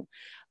again.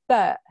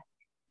 But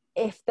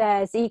if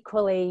there's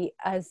equally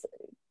as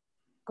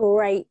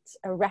great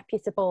a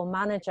reputable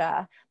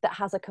manager that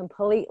has a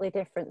completely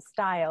different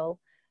style,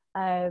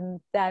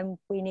 then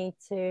we need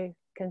to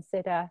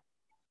consider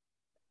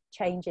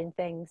changing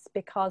things,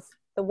 because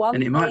the one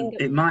and thing...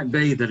 it might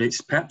be that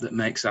it's Pep that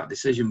makes that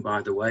decision,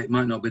 by the way. It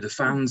might not be the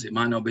fans, it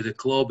might not be the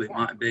club, it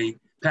might be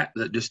Pep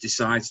that just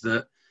decides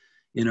that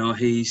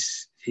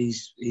he's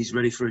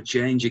ready for a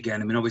change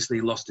again. I mean, obviously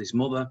he lost his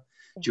mother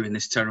during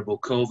this terrible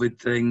COVID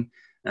thing.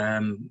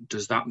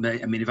 Does that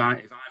make, if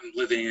I'm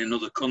living in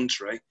another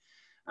country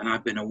and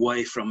I've been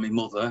away from my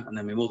mother and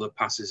then my mother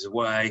passes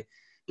away,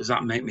 does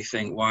that make me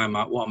think, what am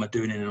I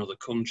doing in another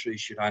country?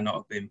 Should I not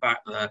have been back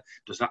there?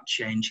 Does that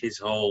change his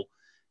whole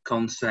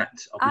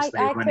concept?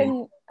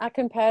 Obviously, I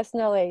can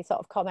personally sort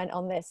of comment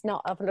on this.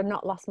 I've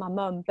not lost my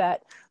mum,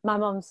 but my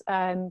mum's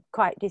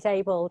quite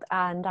disabled,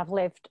 and I've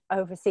lived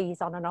overseas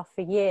on and off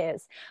for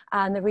years.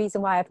 And the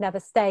reason why I've never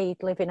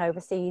stayed living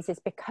overseas is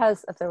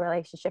because of the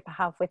relationship I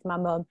have with my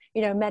mum.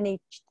 You know,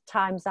 many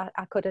times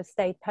I could have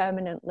stayed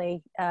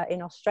permanently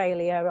in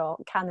Australia or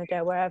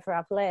Canada, wherever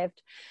I've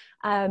lived,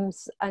 and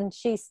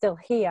she's still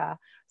here.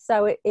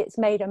 So it's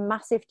made a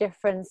massive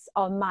difference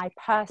on my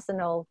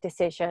personal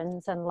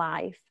decisions and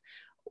life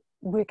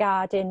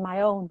regarding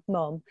my own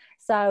mum.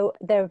 So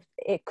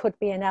it could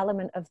be an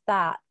element of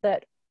that,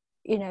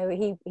 you know,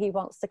 he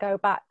wants to go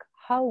back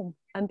home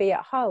and be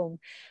at home.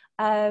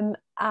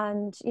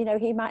 And, you know,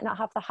 he might not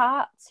have the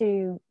heart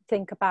to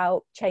think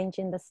about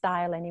changing the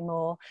style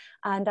anymore.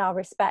 And I'll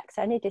respect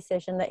any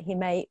decision that he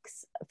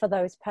makes for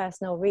those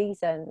personal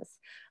reasons.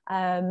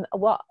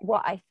 What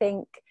I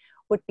think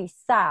would be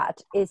sad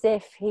is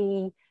if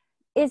he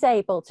is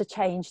able to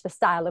change the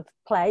style of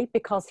play,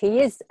 because he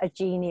is a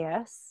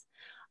genius.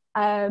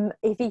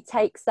 If he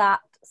takes that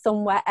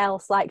somewhere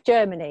else like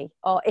Germany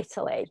or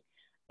Italy,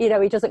 you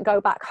know, he doesn't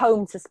go back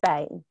home to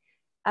Spain,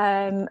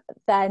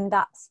 then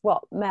that's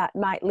what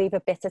might leave a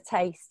bitter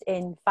taste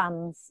in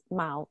fans'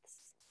 mouths.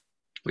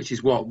 Which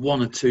is what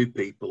one or two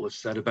people have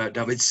said about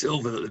David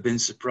Silva, that they've been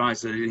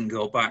surprised that he didn't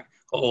go back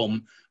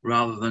home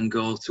rather than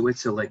go to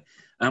Italy.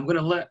 I'm going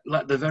to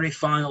let the very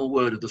final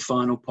word of the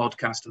final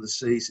podcast of the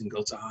season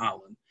go to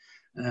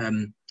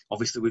Harlan.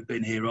 Obviously, we've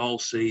been here all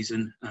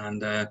season,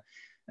 and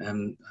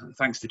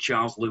thanks to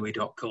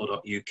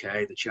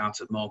charleslouis.co.uk, the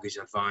Chartered Mortgage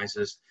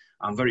Advisors,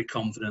 I'm very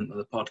confident that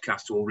the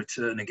podcast will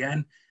return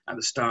again at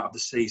the start of the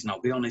season. I'll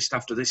be honest,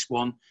 after this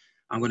one,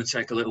 I'm going to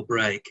take a little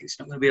break. It's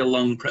not going to be a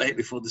long break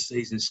before the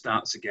season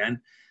starts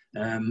again.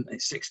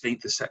 It's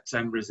 16th of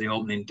September is the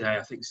opening day.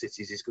 I think the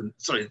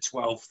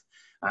 12th.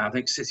 I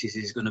think Cities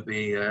is going to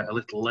be a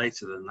little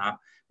later than that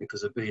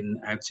because of being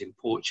out in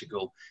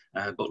Portugal.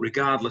 But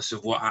regardless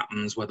of what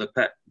happens, whether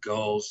Pep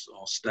goes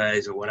or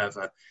stays or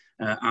whatever,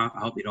 I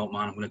hope you don't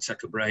mind. I'm going to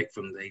take a break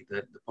from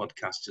the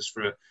podcast just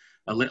for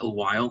a little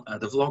while.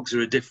 The vlogs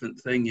are a different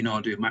thing. You know,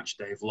 I do match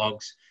day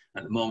vlogs.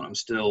 At the moment, I'm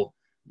still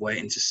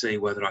waiting to see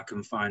whether I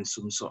can find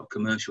some sort of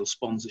commercial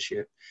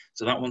sponsorship.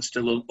 So that one's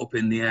still up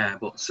in the air,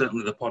 but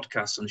certainly the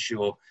podcast, I'm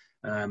sure,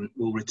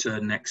 will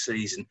return next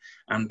season.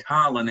 And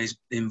Harlan is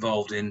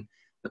involved in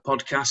the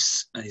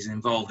podcasts, he's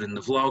involved in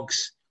the vlogs.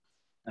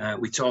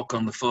 We talk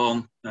on the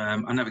phone.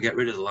 I never get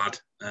rid of the lad.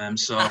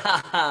 So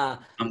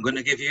I'm going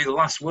to give you the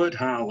last word,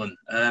 Harlan.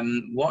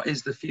 What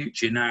is the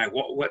future now?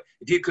 What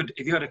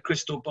if you had a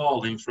crystal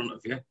ball in front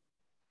of you?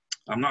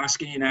 I'm not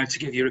asking you now to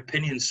give your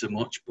opinion so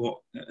much, but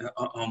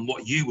on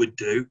what you would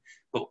do.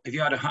 But if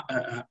you had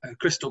a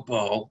crystal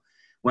ball,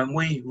 when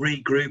we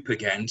regroup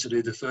again to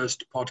do the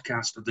first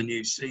podcast of the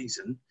new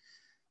season,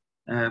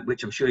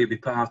 which I'm sure you'll be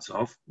part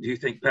of, do you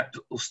think Pep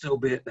will still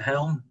be at the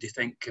helm? Do you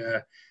think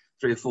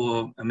 3 or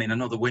 4? I mean, I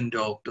know the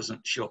window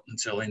doesn't shut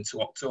until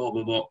into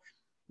October, but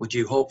would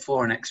you hope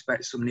for and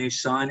expect some new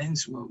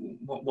signings?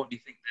 What do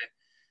you think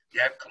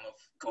the outcome of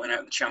going out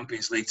of the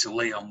Champions League to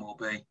Lyon will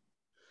be?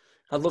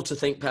 I'd love to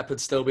think Pep would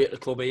still be at the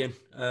club,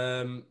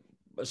 Ian.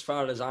 As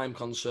far as I'm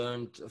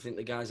concerned, I think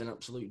the guy's an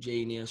absolute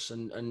genius,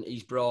 and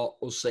he's brought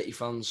us City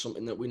fans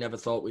something that we never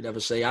thought we'd ever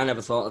see. I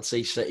never thought I'd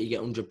see City get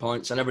 100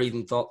 points. I never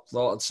even thought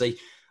I'd see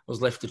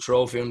us lift the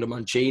trophy under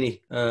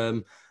Mancini.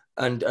 And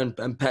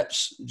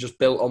Pep's just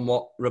built on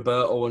what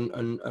Roberto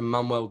and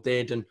Manuel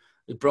did, and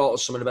he brought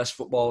us some of the best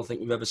football I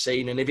think we've ever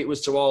seen. And if it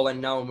was to all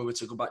end now and we were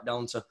to go back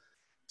down to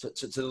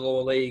the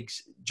lower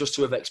leagues, just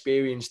to have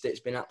experienced it, it's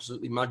been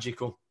absolutely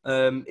magical.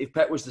 If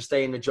Pep was to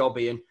stay in the job,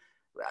 Ian,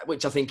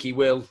 which I think he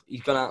will,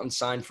 he's gone out and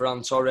signed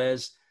Ferran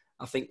Torres.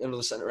 I think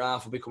another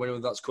centre-half will be coming in,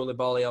 whether that's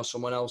Koulibaly or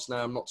someone else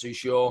now, I'm not too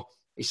sure.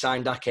 He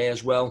signed Ake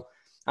as well.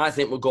 I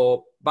think we'll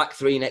go back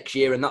 3 next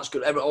year, and that's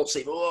good. Everyone will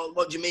say, oh,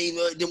 what do you mean?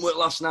 It didn't work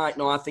last night.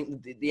 No, I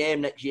think the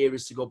aim next year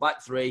is to go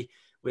back 3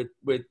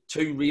 with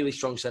 2 really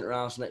strong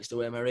centre-halves next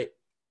to Emery.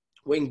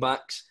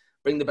 Wing-backs,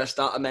 bring the best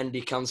out of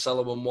Mendy,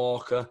 Cancelo and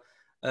Walker.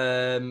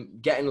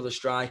 Get another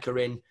striker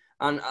in.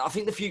 And I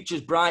think the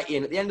future's bright,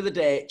 Ian. At the end of the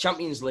day,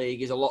 Champions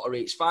League is a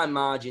lottery. It's fine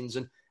margins.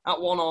 And at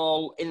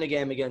 1-1 in the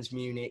game against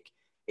Munich,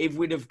 if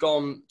we'd have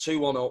gone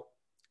 2-1 up,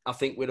 I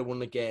think we'd have won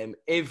the game.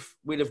 If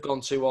we'd have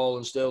gone 2-2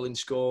 and Sterling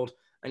scored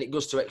and it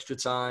goes to extra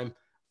time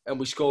and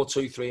we score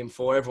 2, 3 and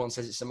 4, everyone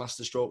says it's a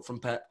masterstroke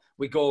from Pep.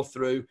 We go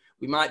through,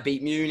 we might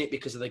beat Munich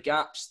because of the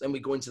gaps. Then we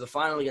go into the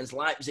final against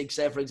Leipzig,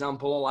 say, for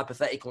example, all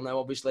hypothetical now,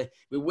 obviously.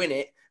 We win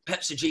it.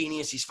 Pep's a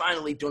genius. He's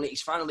finally done it.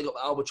 He's finally got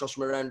the albatross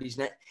from around his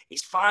neck.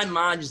 It's fine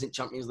margins in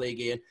Champions League,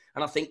 Ian.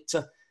 And I think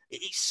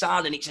it's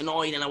sad and it's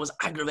annoying, and I was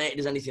aggravated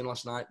as anything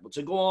last night. But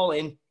to go all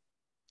in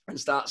and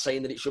start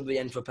saying that it should be the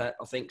end for Pep,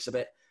 I think it's a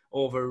bit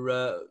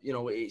over,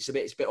 it's a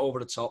bit over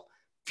the top.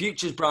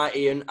 Future's bright,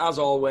 Ian. As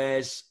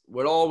always,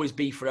 we'll always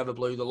be forever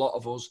blue, the lot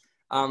of us.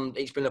 And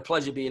it's been a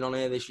pleasure being on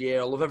here this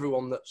year. I love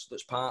everyone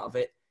that's part of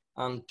it.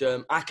 And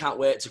I can't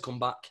wait to come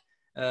back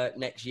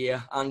next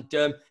year. And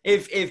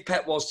if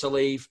Pep was to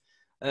leave,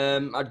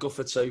 I'd go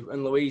for 2.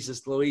 And Louise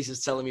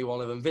is telling me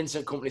one of them.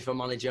 Vincent Kompany for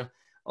manager,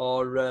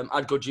 or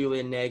I'd go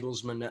Julian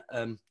Nagelsmann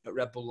at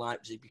Red Bull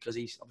Leipzig, because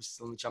he's obviously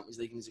still in the Champions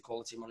League and he's a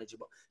quality manager.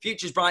 But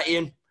future's bright,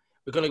 Ian.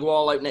 We're going to go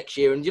all out next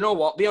year. And you know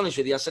what? Be honest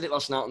with you, I said it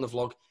last night on the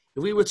vlog.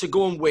 If we were to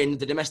go and win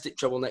the domestic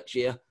treble next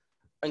year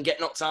and get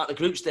knocked out of the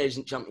group stage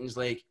in the Champions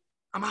League,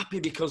 I'm happy,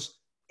 because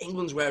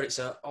England's where it's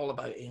all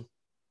about, Ian.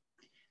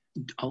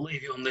 I'll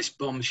leave you on this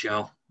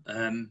bombshell.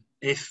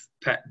 If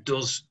Pep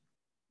does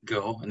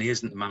go and he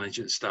isn't the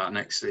manager at the start of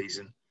next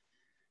season,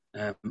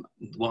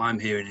 what I'm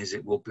hearing is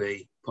it will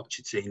be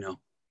Pochettino.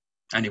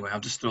 Anyway, I'll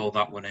just throw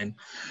that one in.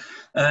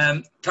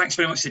 Thanks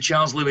very much to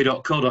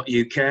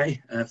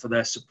charleslouis.co.uk for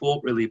their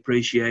support. Really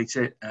appreciate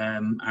it.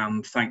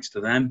 And thanks to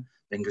them.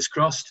 Fingers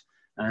crossed.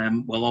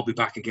 We'll all be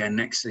back again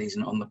next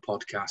season on the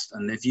podcast.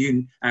 And if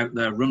you out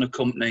there run a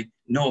company,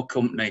 know a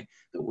company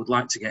that would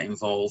like to get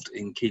involved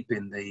in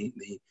keeping the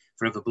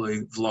Forever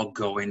Blue vlog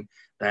going,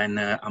 then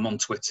I'm on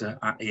Twitter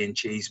at Ian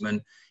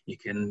Cheeseman. You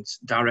can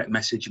direct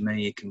message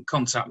me. You can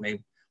contact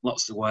me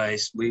lots of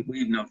ways. We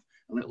even have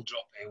a little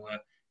drop here where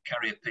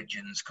carrier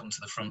pigeons come to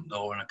the front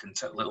door and I can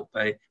take a little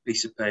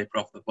piece of paper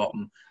off the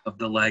bottom of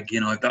the leg,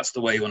 if that's the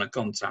way you want to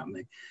contact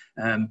me.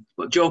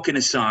 But joking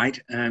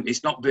aside,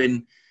 it's not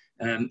been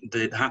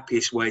the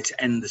happiest way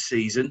to end the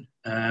season.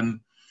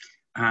 And,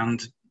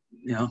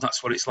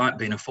 that's what it's like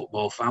being a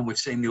football fan. We've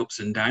seen the ups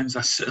and downs.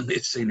 I certainly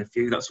have seen a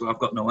few. That's why I've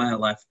got no hair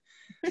left.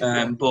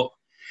 But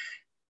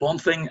one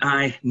thing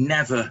I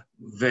never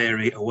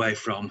vary away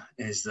from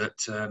is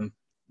that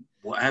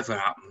whatever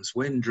happens,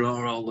 win,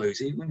 draw or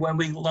lose, even when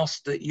we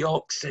lost at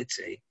York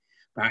City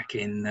back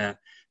in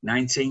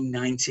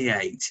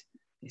 1998,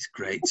 it's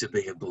great to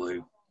be a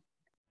Blue.